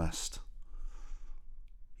changed in the last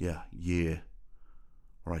year,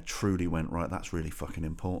 where I truly went, right, that's really fucking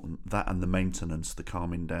important. That and the maintenance, the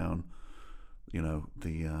calming down,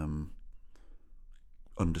 the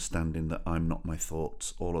understanding that I'm not my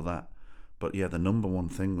thoughts, all of that. But yeah, the number one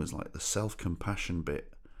thing was like the self-compassion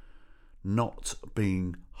bit, not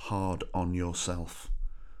being hard on yourself.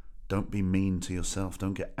 Don't be mean to yourself.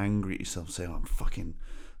 Don't get angry at yourself. Say, oh,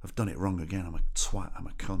 I've done it wrong again. I'm a twat. I'm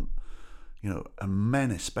a cunt. And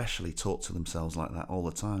men especially talk to themselves like that all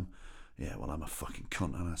the time. Yeah, well, I'm a fucking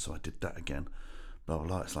cunt, and so I did that again. Blah, blah,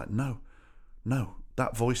 blah. It's like, no.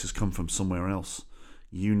 That voice has come from somewhere else.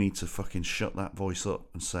 You need to fucking shut that voice up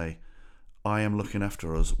and say, I am looking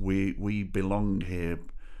after us. We belong here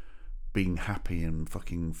being happy and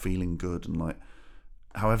fucking feeling good, and like,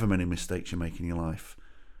 however many mistakes you make in your life,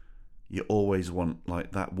 you always want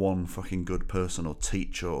like that one fucking good person or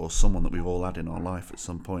teacher or someone that we've all had in our life at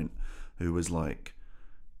some point who was like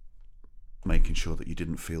making sure that you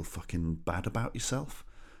didn't feel fucking bad about yourself.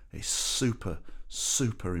 It's super,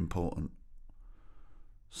 super important.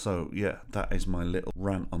 So yeah, that is my little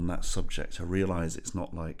rant on that subject. I realise it's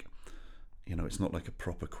not like, it's not like a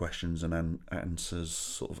proper questions and answers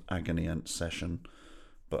sort of agony aunt session,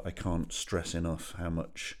 but I can't stress enough how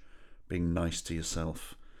much being nice to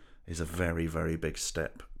yourself is a very, very big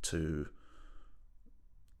step to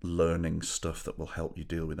learning stuff that will help you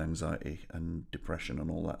deal with anxiety and depression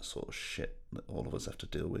and all that sort of shit that all of us have to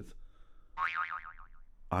deal with.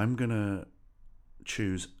 I'm going to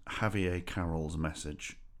choose Javier Carroll's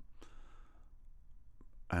message.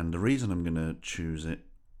 And the reason I'm going to choose it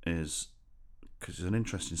is because it's an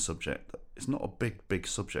interesting subject. It's not a big, big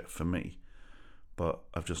subject for me, but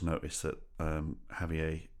I've just noticed that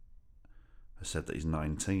Javier has said that he's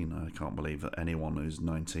 19. I can't believe that anyone who's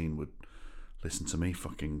 19 would listen to me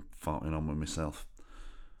fucking farting on with myself.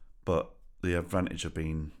 But the advantage of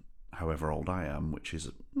being however old I am, which is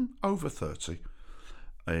over 30,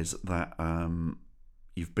 is that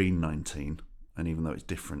you've been 19, and even though it's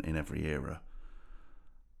different in every era,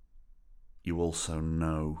 you also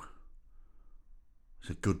know,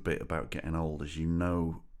 it's a good bit about getting old, is you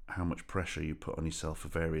know how much pressure you put on yourself for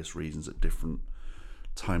various reasons at different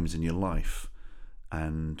times in your life,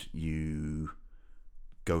 and you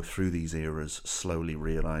go through these eras slowly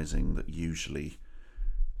realizing that usually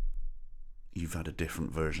you've had a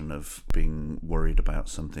different version of being worried about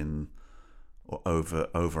something, or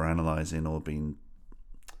over analyzing, or being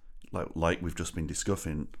like we've just been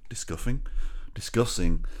discussing.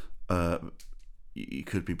 You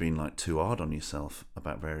could be being like too hard on yourself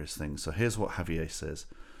about various things. So here's what Javier says.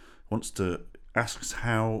 Asks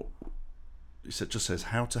how. It just says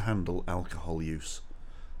how to handle alcohol use.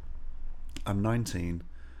 I'm 19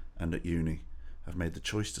 and at uni. I've made the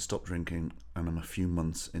choice to stop drinking, and I'm a few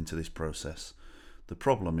months into this process. The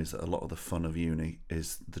problem is that a lot of the fun of uni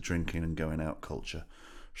is the drinking and going out culture.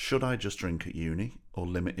 Should I just drink at uni or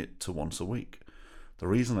limit it to once a week? The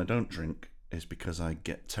reason I don't drink is because I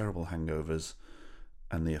get terrible hangovers,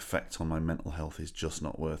 and the effect on my mental health is just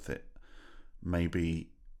not worth it.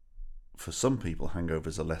 Maybe for some people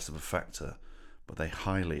hangovers are less of a factor, but they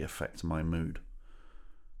highly affect my mood.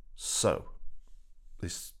 So,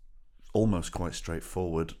 this almost quite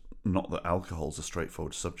straightforward. Not that alcohol's a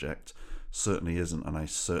straightforward subject, certainly isn't, and I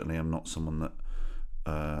certainly am not someone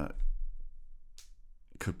that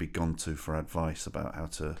could be gone to for advice about how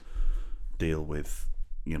to deal with,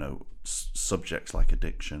 subjects like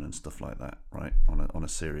addiction and stuff like that, right, on a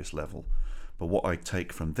serious level. But what I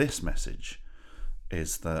take from this message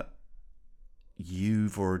is that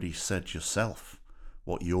you've already said yourself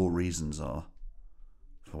what your reasons are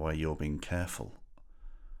for why you're being careful.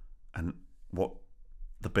 And what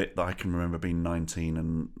the bit that I can remember being 19,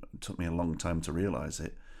 and it took me a long time to realise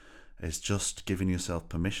it, is just giving yourself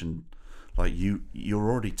permission. Like you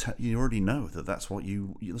already know that that's what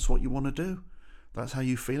you want to do. That's how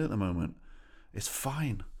you feel at the moment. It's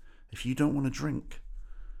fine if you don't want to drink.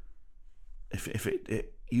 If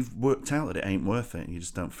you've worked out that it ain't worth it and you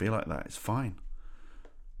just don't feel like that, it's fine.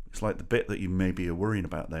 It's like the bit that you maybe are worrying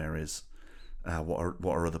about there is what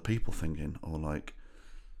are other people thinking, or like,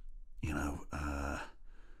 a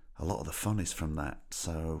lot of the fun is from that.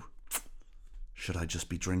 So should I just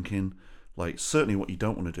be drinking? Like, certainly what you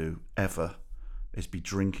don't want to do ever is be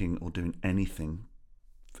drinking or doing anything,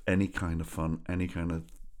 any kind of fun, any kind of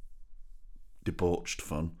debauched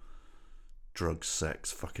fun, drugs,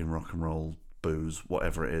 sex, fucking rock and roll, booze,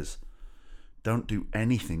 whatever it is. Don't do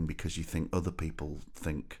anything because you think other people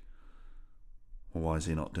think, well, why is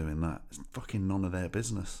he not doing that? It's fucking none of their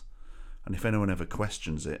business. And if anyone ever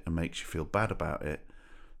questions it and makes you feel bad about it,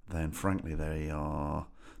 then frankly they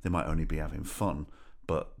might only be having fun,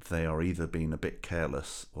 but they are either being a bit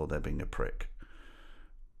careless or they're being a prick.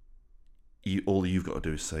 All you've got to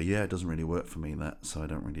do is say, yeah, it doesn't really work for me, that, so I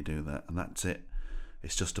don't really do that, and that's it.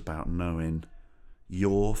 It's just about knowing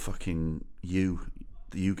you're fucking you.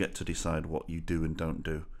 You get to decide what you do and don't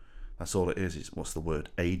do. That's all it is. It's, what's the word?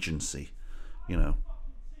 Agency. Now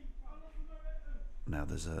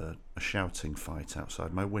there's a shouting fight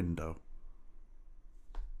outside my window.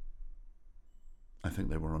 I think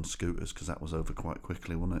they were on scooters because that was over quite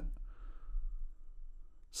quickly, wasn't it?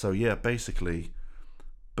 So yeah, basically,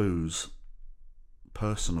 booze.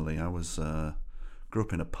 Personally, I grew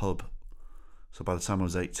up in a pub. So by the time I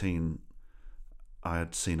was 18, I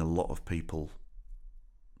had seen a lot of people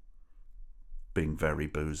being very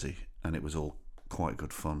boozy, and it was all quite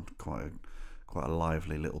good fun. Quite a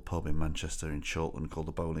lively little pub in Manchester, in Chorlton, called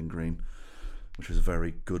the Bowling Green, which was a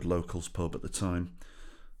very good locals pub at the time.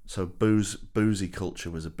 So boozy culture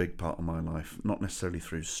was a big part of my life, not necessarily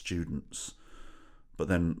through students, but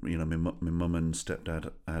then my mum and stepdad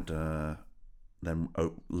had then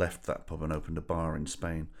left that pub and opened a bar in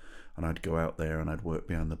Spain, and I'd go out there and I'd work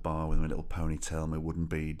behind the bar with my little ponytail, my wooden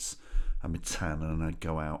beads, and my tan, and I'd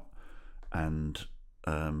go out and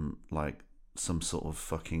like some sort of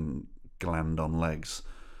fucking gland on legs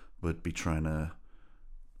would be trying to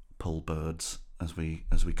pull birds, as we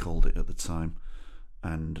called it at the time,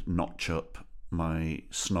 and notch up my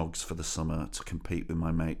snogs for the summer to compete with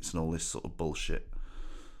my mates and all this sort of bullshit.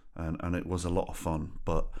 And it was a lot of fun,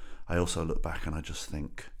 but I also look back and I just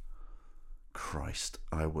think, Christ,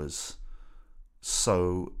 I was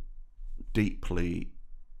so deeply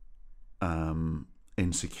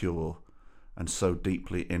insecure and so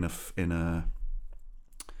deeply in a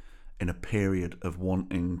period of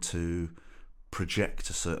wanting to project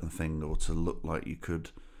a certain thing, or to look like you could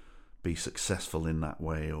be successful in that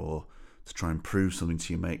way, or to try and prove something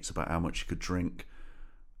to your mates about how much you could drink,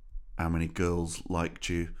 how many girls liked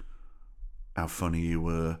you, how funny you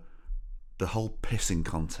were. The whole pissing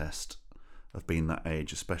contest of being that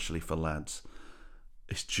age, especially for lads,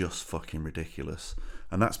 it's just fucking ridiculous.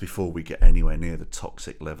 And that's before we get anywhere near the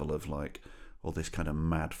toxic level of like all this kind of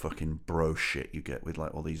mad fucking bro shit you get with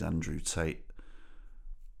like all these Andrew Tate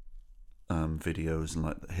videos, and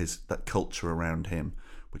like that culture around him,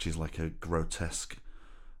 which is like a grotesque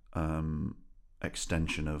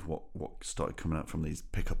extension of what started coming out from these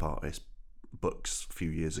pickup artist books a few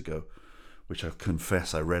years ago, which I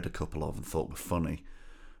confess I read a couple of and thought were funny,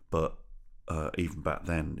 but even back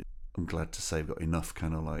then, I'm glad to say I've got enough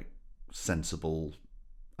kind of like sensible,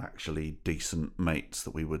 actually decent mates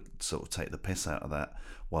that we would sort of take the piss out of that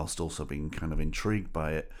whilst also being kind of intrigued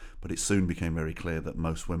by it. But it soon became very clear that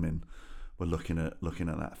most women were looking at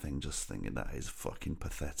that thing just thinking, that is fucking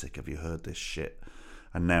pathetic, have you heard this shit?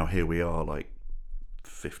 And now here we are like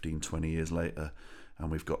 15, 20 years later, and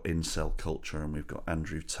we've got incel culture and we've got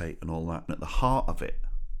Andrew Tate and all that. And at the heart of it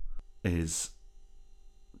is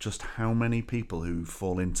just how many people who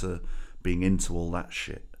fall into being into all that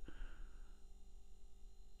shit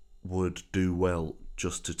would do well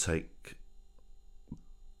just to take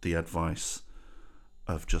the advice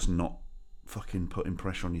of just not fucking putting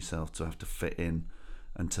pressure on yourself to have to fit in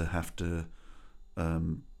and to have to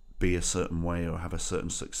be a certain way or have a certain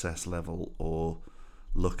success level or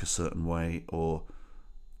look a certain way or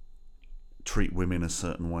treat women a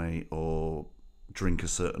certain way or drink a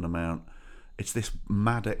certain amount. It's this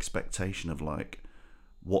mad expectation of like,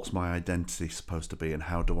 what's my identity supposed to be and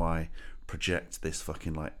how do I project this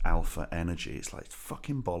fucking like alpha energy? It's like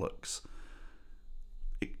fucking bollocks.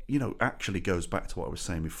 It, actually goes back to what I was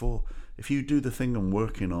saying before. If you do the thing I'm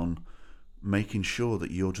working on, making sure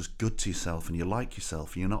that you're just good to yourself and you like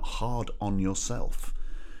yourself, and you're not hard on yourself,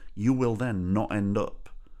 you will then not end up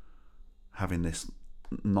having this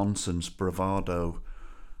nonsense bravado,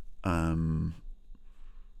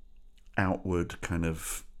 outward kind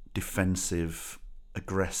of defensive,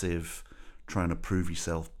 aggressive, trying to prove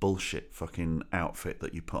yourself bullshit fucking outfit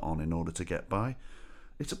that you put on in order to get by.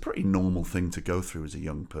 It's a pretty normal thing to go through as a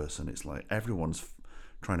young person. It's like everyone's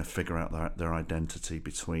trying to figure out their identity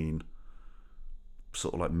between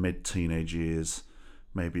sort of like mid-teenage years,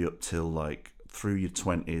 maybe up till like through your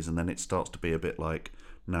 20s, and then it starts to be a bit like,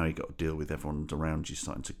 now you got to deal with everyone around you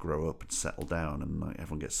starting to grow up and settle down, and like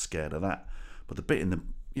everyone gets scared of that. But the bit in the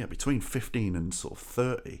between 15 and sort of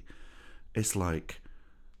 30, it's like,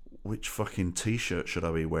 which fucking t-shirt should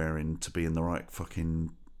I be wearing to be in the right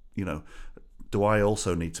fucking, do I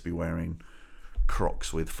also need to be wearing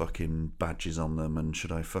Crocs with fucking badges on them, and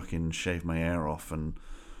should I fucking shave my hair off, and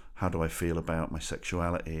how do I feel about my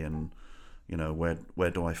sexuality, and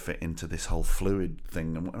where do I fit into this whole fluid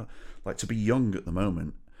thing? And like, to be young at the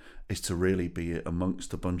moment is to really be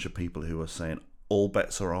amongst a bunch of people who are saying all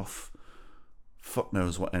bets are off, fuck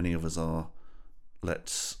knows what any of us are,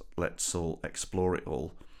 let's all explore it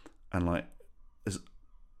all. And like,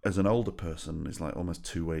 as an older person, there's like almost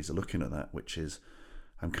two ways of looking at that, which is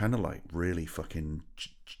I'm kind of like really fucking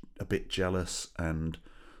a bit jealous and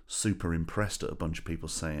super impressed at a bunch of people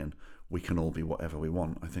saying we can all be whatever we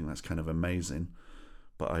want. I think that's kind of amazing.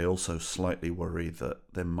 But I also slightly worry that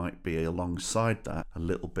there might be alongside that a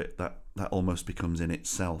little bit that almost becomes in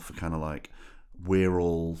itself kind of like, we're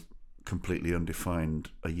all completely undefined,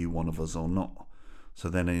 are you one of us or not? So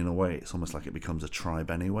then in a way it's almost like it becomes a tribe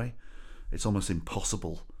anyway. It's almost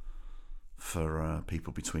impossible for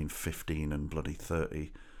people between 15 and bloody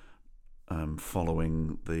 30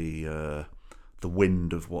 following the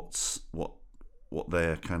wind of what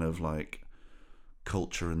their kind of like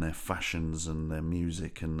culture and their fashions and their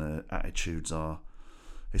music and their attitudes are.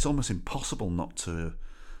 It's almost impossible not to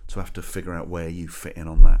have to figure out where you fit in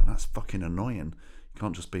on that, and that's fucking annoying. You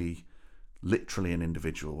can't just be literally an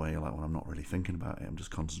individual where you're like, well, I'm not really thinking about it, I'm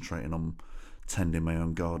just concentrating on tending my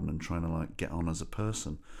own garden and trying to like get on as a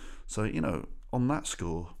person. So on that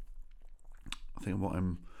score, I think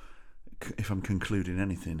if I'm concluding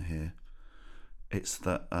anything here, it's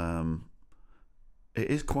that it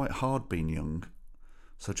is quite hard being young.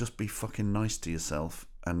 So just be fucking nice to yourself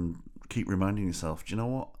and keep reminding yourself, do you know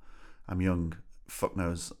what? I'm young. Fuck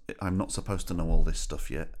knows. I'm not supposed to know all this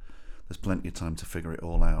stuff yet. There's plenty of time to figure it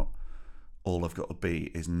all out. All I've got to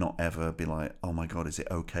be is not ever be like, oh my God, is it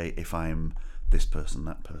okay if I'm this person,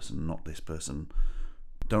 that person, not this person?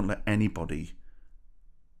 Don't let anybody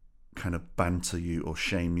kind of banter you or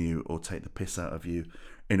shame you or take the piss out of you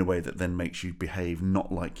in a way that then makes you behave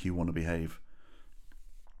not like you want to behave.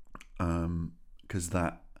 because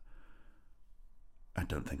that, I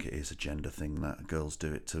don't think it is a gender thing that girls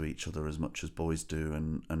do it to each other as much as boys do,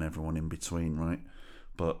 and everyone in between, right?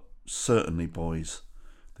 But certainly boys,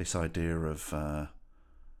 this idea of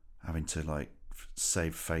having to like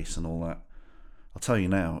save face and all that. I'll tell you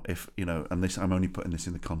now, if you know, and this, I'm only putting this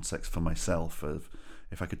in the context for myself of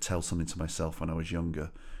if I could tell something to myself when I was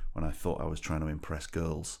younger, when I thought I was trying to impress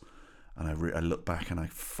girls, and I look back and I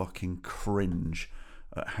fucking cringe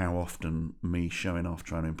at how often me showing off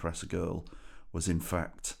trying to impress a girl was in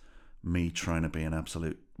fact me trying to be an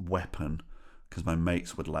absolute weapon, because my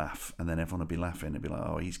mates would laugh and then everyone would be laughing. It'd be like,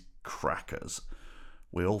 oh, he's crackers.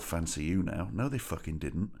 We all fancy you now. No, they fucking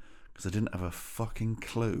didn't, because I didn't have a fucking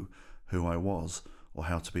clue who I was or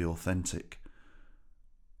how to be authentic.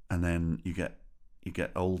 And then you get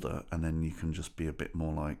older, and then you can just be a bit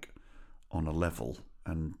more like on a level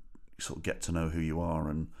and sort of get to know who you are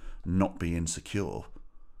and not be insecure.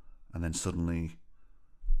 And then suddenly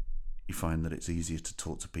you find that it's easier to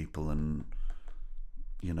talk to people and,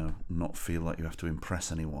 you know, not feel like you have to impress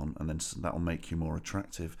anyone, and then that'll make you more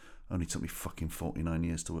attractive. Only took me fucking 49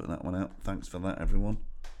 years to work that one out. Thanks for that, everyone.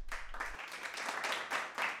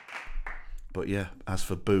 But yeah, as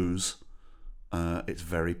for booze, it's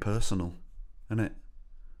very personal, isn't it?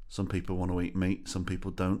 Some people want to eat meat, some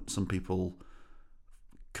people don't. Some people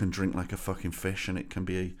can drink like a fucking fish, and it can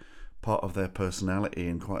be a part of their personality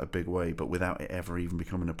in quite a big way, but without it ever even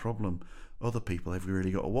becoming a problem. Other people have really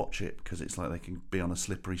got to watch it, because it's like they can be on a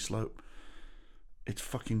slippery slope. It's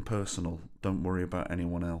fucking personal. Don't worry about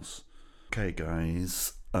anyone else. Okay,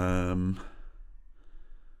 guys. Right,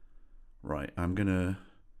 I'm gonna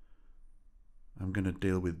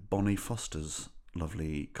deal with Bonnie Foster's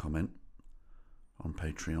lovely comment on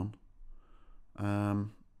Patreon.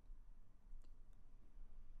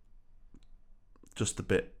 Just a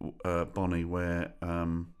bit, Bonnie, where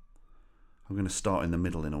I'm going to start in the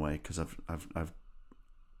middle in a way, because I've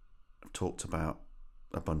talked about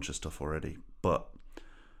a bunch of stuff already. But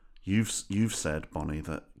you've said, Bonnie,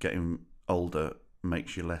 that getting older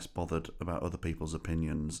makes you less bothered about other people's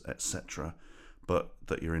opinions, etc., but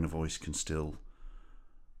that your inner voice can still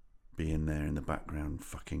be in there in the background,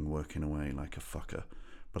 fucking working away like a fucker.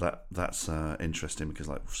 But that's interesting, because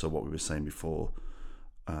like, so what we were saying before,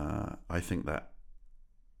 I think that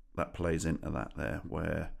plays into that there,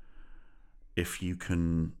 where if you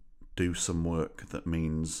can do some work that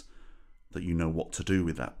means that you know what to do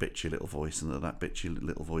with that bitchy little voice, and that bitchy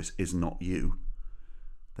little voice is not you,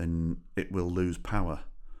 then it will lose power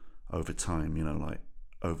over time, you know, like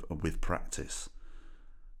with practice.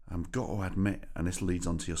 I've got to admit, and this leads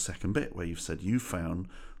on to your second bit, where you've said you found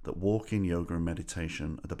that walking, yoga and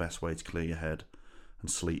meditation are the best way to clear your head,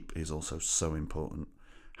 and sleep is also so important.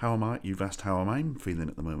 How am I? You've asked how am I feeling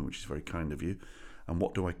at the moment, which is very kind of you. And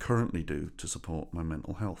what do I currently do to support my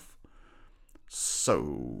mental health?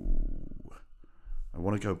 So I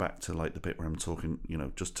want to go back to like the bit where I'm talking, you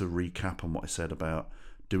know, just to recap on what I said about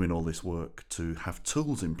doing all this work to have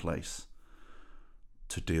tools in place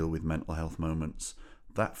to deal with mental health moments.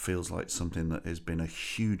 That feels like something that has been a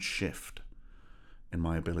huge shift in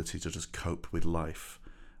my ability to just cope with life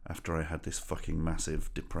after I had this fucking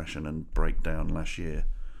massive depression and breakdown last year.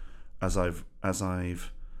 As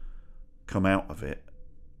I've come out of it,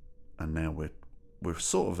 and now we're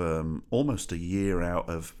sort of almost a year out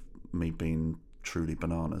of me being truly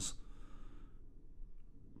bananas.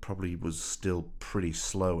 Probably was still pretty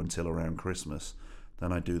slow until around Christmas.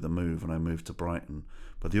 Then I do the move and I move to Brighton.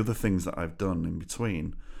 But the other things that I've done in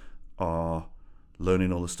between are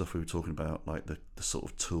learning all the stuff we were talking about, like the sort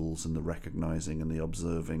of tools and the recognizing and the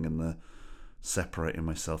observing and the separating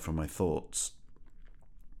myself from my thoughts.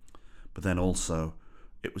 But then also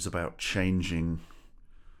it was about changing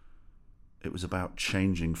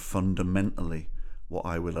fundamentally what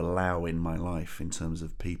I will allow in my life in terms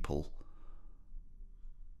of people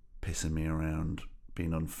pissing me around,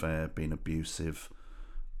 being unfair, being abusive,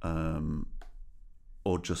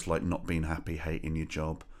 or just like not being happy, hating your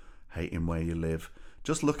job, hating where you live.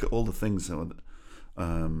 Just look at all the things that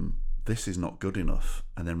this is not good enough,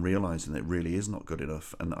 and then realizing that it really is not good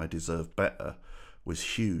enough and that I deserve better was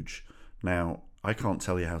huge. Now, I can't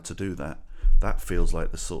tell you how to do that. That feels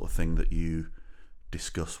like the sort of thing that you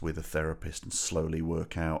discuss with a therapist and slowly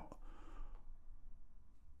work out,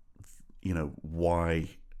 you know, why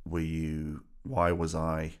was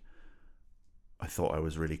I thought I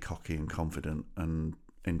was really cocky and confident and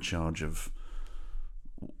in charge of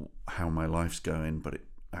how my life's going, but it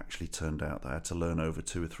actually turned out that I had to learn over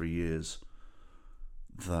 2 or 3 years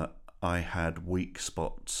that I had weak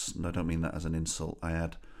spots, and I don't mean that as an insult. I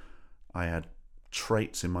had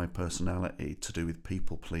traits in my personality to do with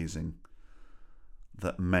people pleasing,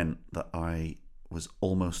 that meant that I was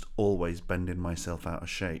almost always bending myself out of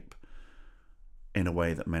shape in a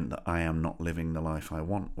way that meant that I am not living the life I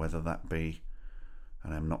want, whether that be,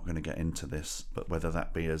 and I'm not going to get into this, but whether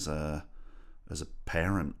that be as a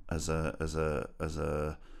parent, as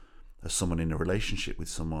someone in a relationship with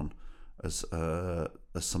someone, as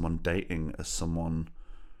someone dating, as someone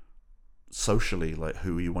socially, like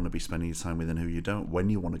who you want to be spending your time with and who you don't, when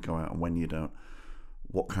you want to go out and when you don't,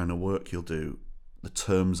 what kind of work you'll do, the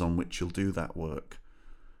terms on which you'll do that work,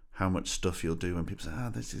 how much stuff you'll do, and people say,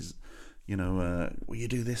 this is, will you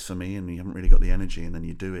do this for me, and you haven't really got the energy, and then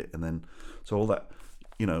you do it, and then, so all that,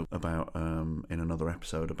 about, in another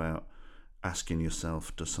episode, about asking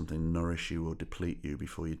yourself, does something nourish you or deplete you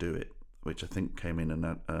before you do it, which I think came in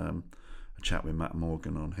a chat with Matt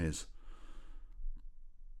Morgan on his.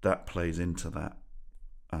 That plays into that.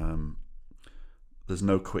 There's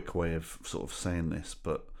no quick way of sort of saying this,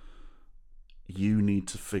 but you need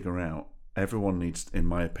to figure out, in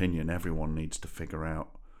my opinion, everyone needs to figure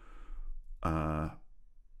out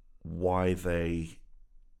why they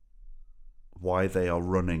are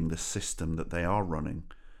running the system that they are running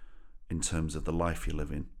in terms of the life you're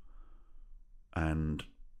living. And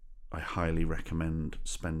I highly recommend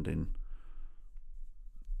spending,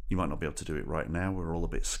 you might not be able to do it right now, we're all a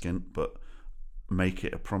bit skint, but make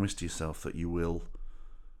it a promise to yourself that you will,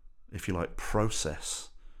 if you like, process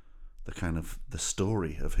the kind of the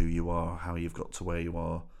story of who you are, how you've got to where you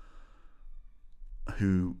are,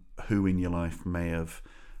 who in your life may have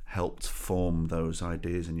helped form those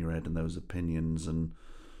ideas in your head and those opinions and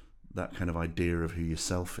that kind of idea of who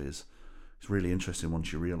yourself is. It's really interesting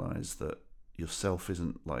once you realise that yourself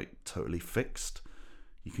isn't like totally fixed.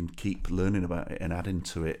 You can keep learning about it and adding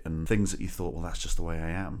to it, and things that you thought, well, that's just the way I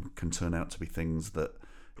am, can turn out to be things that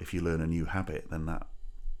if you learn a new habit, then that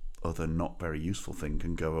other not very useful thing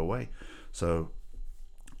can go away. So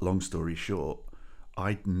long story short,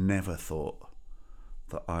 I never thought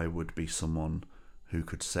that I would be someone who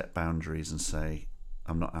could set boundaries and say,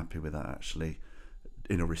 I'm not happy with that, actually,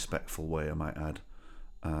 in a respectful way, I might add.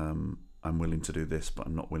 I'm willing to do this, but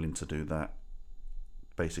I'm not willing to do that.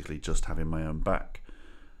 Basically just having my own back.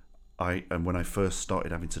 And when I first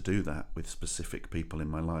started having to do that with specific people in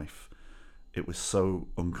my life, it was so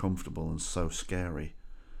uncomfortable and so scary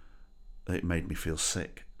that it made me feel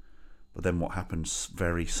sick. But then what happened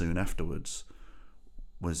very soon afterwards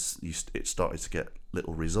was it started to get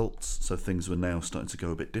little results. So things were now starting to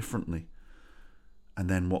go a bit differently. And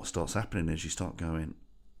then what starts happening is you start going,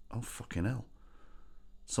 oh, fucking hell.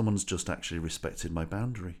 Someone's just actually respected my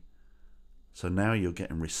boundary. So now you're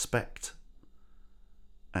getting respect.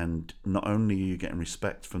 And not only are you getting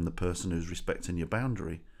respect from the person who's respecting your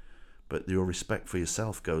boundary, but your respect for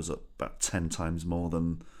yourself goes up about 10 times more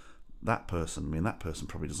than that person. I mean, that person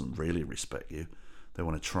probably doesn't really respect you. They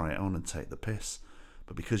want to try it on and take the piss.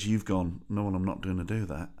 But because you've gone, no, I'm not going to do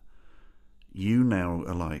that, you now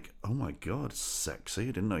are like, oh my God, sexy. I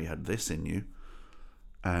didn't know you had this in you.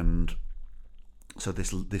 And so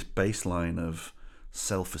this baseline of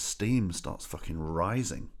self-esteem starts fucking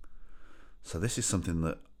rising. So this is something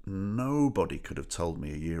that nobody could have told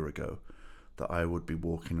me a year ago, that I would be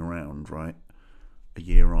walking around, right, a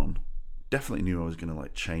year on. Definitely knew I was going to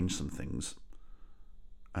like change some things.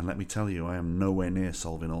 And let me tell you, I am nowhere near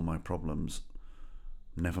solving all my problems.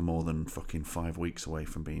 Never more than fucking 5 weeks away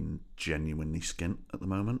from being genuinely skint at the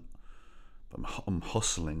moment. But I'm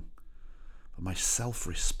hustling. But my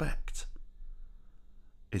self-respect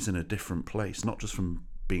is in a different place. Not just from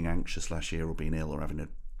being anxious last year or being ill or having a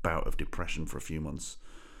bout of depression for a few months.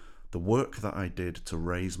 The work that I did to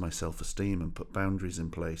raise my self-esteem and put boundaries in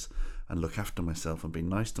place and look after myself and be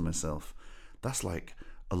nice to myself, that's like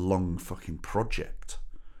a long fucking project.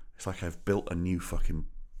 It's like I've built a new fucking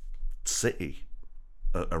city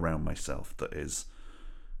around myself that is,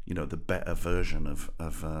 the better version of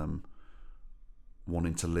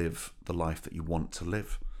wanting to live the life that you want to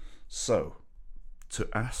live. So to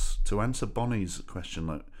answer Bonnie's question,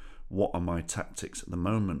 like, what are my tactics at the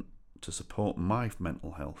moment to support my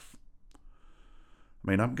mental health?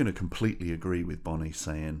 I mean, I'm going to completely agree with Bonnie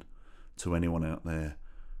saying to anyone out there,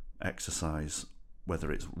 exercise, whether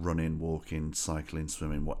it's running, walking, cycling,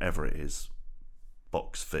 swimming, whatever it is,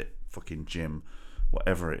 box fit, fucking gym,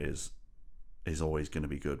 whatever it is always going to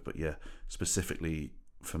be good. But yeah, specifically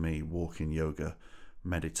for me, walking, yoga,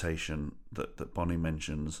 meditation that Bonnie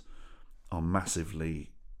mentions are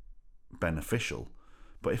massively beneficial.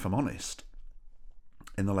 But if I'm honest,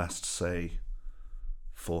 in the last, say,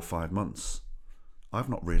 4 or 5 months, I've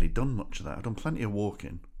not really done much of that. I've done plenty of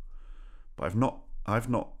walking, but I've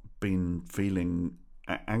not been feeling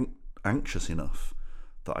anxious enough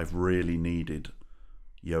that I've really needed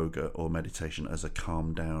yoga or meditation as a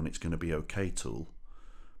calm down, it's going to be okay tool.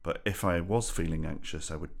 But if I was feeling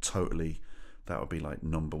anxious, I would totally, that would be like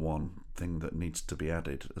number one thing that needs to be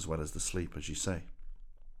added, as well as the sleep, as you say.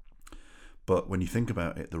 But when you think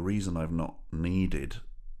about it, the reason I've not needed,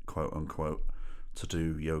 quote unquote, to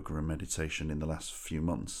do yoga and meditation in the last few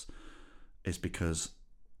months is because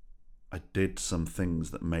I did some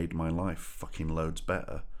things that made my life fucking loads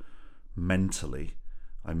better. Mentally,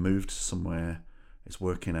 I moved somewhere, it's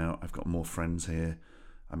working out, I've got more friends here,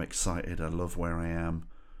 I'm excited, I love where I am,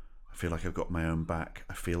 I feel like I've got my own back,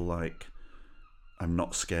 I feel like I'm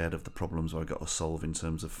not scared of the problems I've got to solve in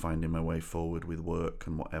terms of finding my way forward with work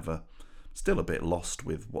and whatever. Still a bit lost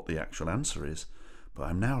with what the actual answer is, but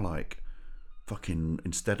I'm now like fucking,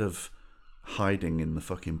 instead of hiding in the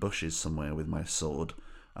fucking bushes somewhere with my sword,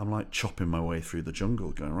 I'm like chopping my way through the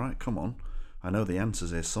jungle going, right, come on, I know the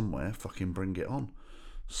answer's here somewhere, fucking bring it on.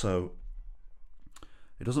 So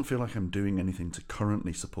it doesn't feel like I'm doing anything to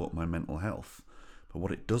currently support my mental health, but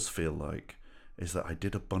what it does feel like is that I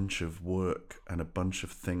did a bunch of work and a bunch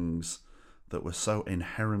of things that were so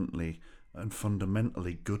inherently and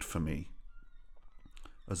fundamentally good for me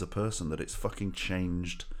as a person that it's fucking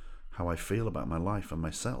changed how I feel about my life and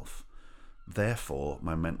myself. Therefore,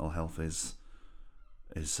 my mental health is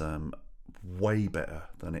way better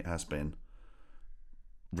than it has been,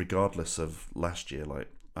 regardless of last year. Like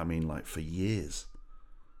for years.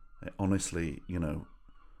 Honestly,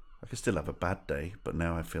 I could still have a bad day, but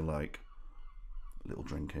now I feel like, a little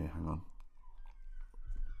drink here, hang on.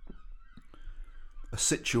 A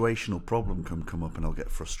situational problem can come up and I'll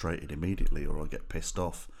get frustrated immediately, or I'll get pissed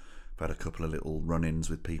off. I've had a couple of little run-ins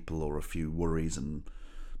with people, or a few worries and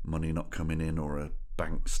money not coming in, or a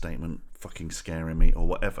bank statement fucking scaring me, or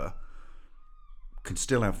whatever. Can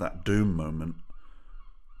still have that doom moment,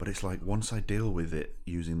 but it's like once I deal with it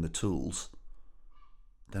using the tools,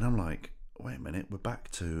 then I'm like, wait a minute, we're back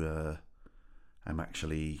to I'm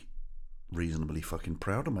actually reasonably fucking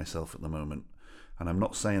proud of myself at the moment. And I'm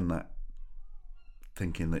not saying that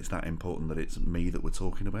thinking that it's that important that it's me that we're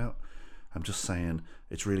talking about. I'm just saying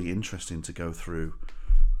it's really interesting to go through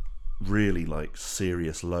really like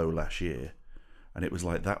serious low last year, and it was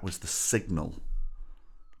like that was the signal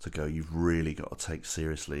to go, you've really got to take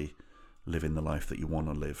seriously living the life that you want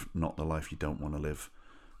to live, not the life you don't want to live.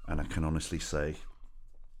 And I can honestly say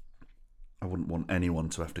I wouldn't want anyone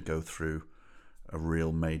to have to go through a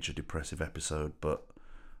real major depressive episode, but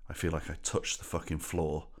I feel like I touched the fucking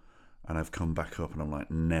floor and I've come back up, and I'm like,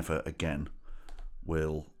 never again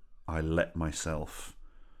will I let myself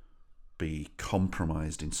be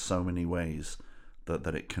compromised in so many ways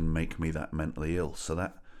that it can make me that mentally ill. So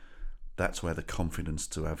that's where the confidence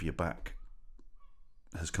to have your back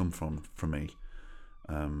has come from for me.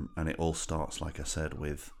 And it all starts, like I said,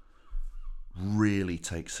 with really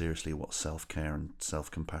take seriously what self-care and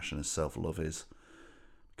self-compassion and self-love is,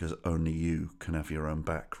 because only you can have your own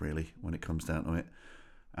back, really, when it comes down to it.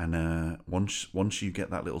 And once you get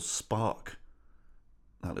that little spark,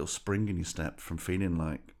 that little spring in your step from feeling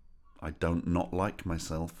like I don't not like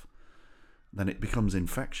myself, then it becomes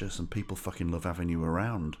infectious and people fucking love having you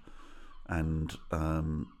around. And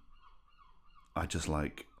I just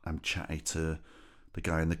like, I'm chatty to the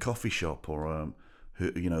guy in the coffee shop, or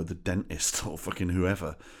who, the dentist, or fucking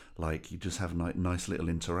whoever. Like, you just have nice little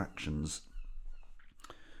interactions.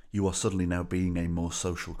 You are suddenly now being a more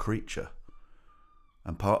social creature.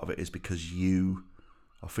 And part of it is because you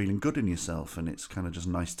are feeling good in yourself, and it's kind of just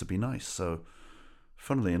nice to be nice. So,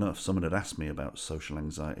 funnily enough, someone had asked me about social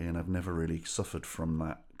anxiety, and I've never really suffered from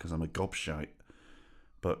that because I'm a gobshite.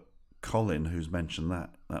 But Colin, who's mentioned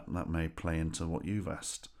that may play into what you've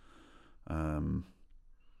asked.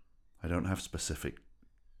 I don't have specific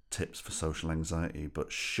tips for social anxiety,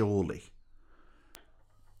 but surely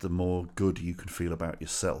the more good you can feel about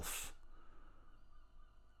yourself,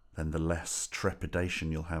 then the less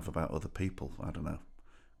trepidation you'll have about other people. I don't know.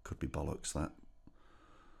 Could be bollocks, that.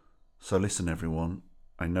 So listen, everyone.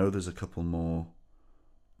 I know there's a couple more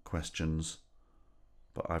questions,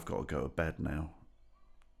 but I've got to go to bed now.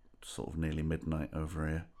 Sort of nearly midnight over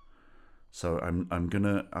here. So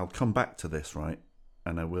I'll come back to this, right?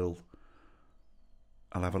 And I'll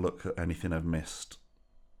have a look at anything I've missed.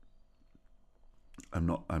 I'm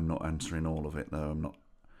not answering all of it though.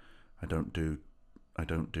 I don't do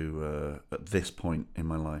at this point in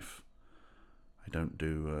my life, I don't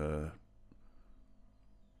do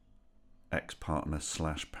ex-partner /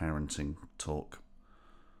 parenting talk.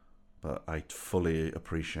 But I fully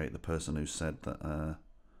appreciate the person who said that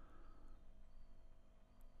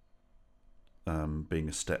being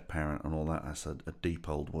a step parent and all that, that's a deep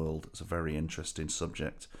old world. It's a very interesting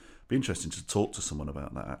subject, Be interesting to talk to someone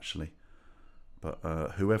about that, actually. But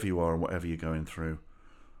whoever you are and whatever you're going through,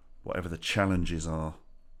 whatever the challenges are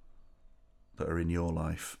that are in your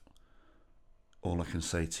life, all I can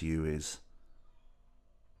say to you is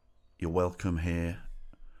you're welcome here.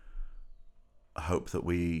 I hope that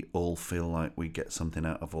we all feel like we get something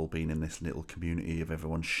out of all being in this little community of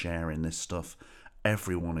everyone sharing this stuff.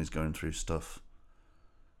 Everyone is going through stuff.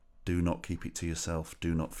 Do not keep it to yourself.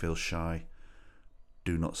 Do not feel shy.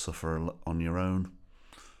 Do not suffer on your own.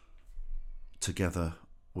 Together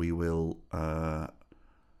we will,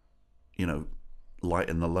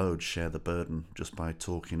 lighten the load, share the burden just by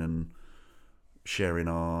talking and sharing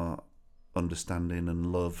our understanding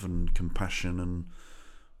and love and compassion. And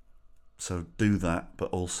so do that, but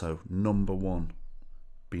also, number one,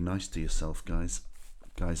 be nice to yourself, guys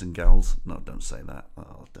and gals. No, don't say that.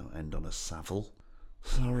 Oh, don't end on a Savile.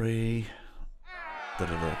 Sorry.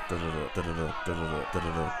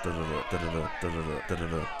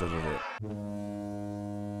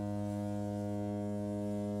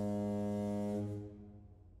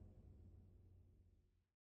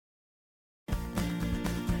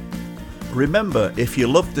 Remember, if you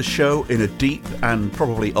love the show in a deep and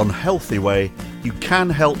probably unhealthy way, you can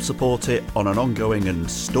help support it on an ongoing and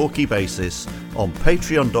stalky basis on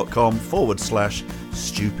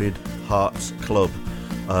patreon.com/Stupid Hearts Club.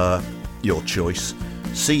 Your choice.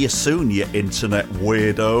 See you soon, you internet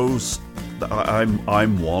weirdos.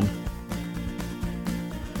 I'm one.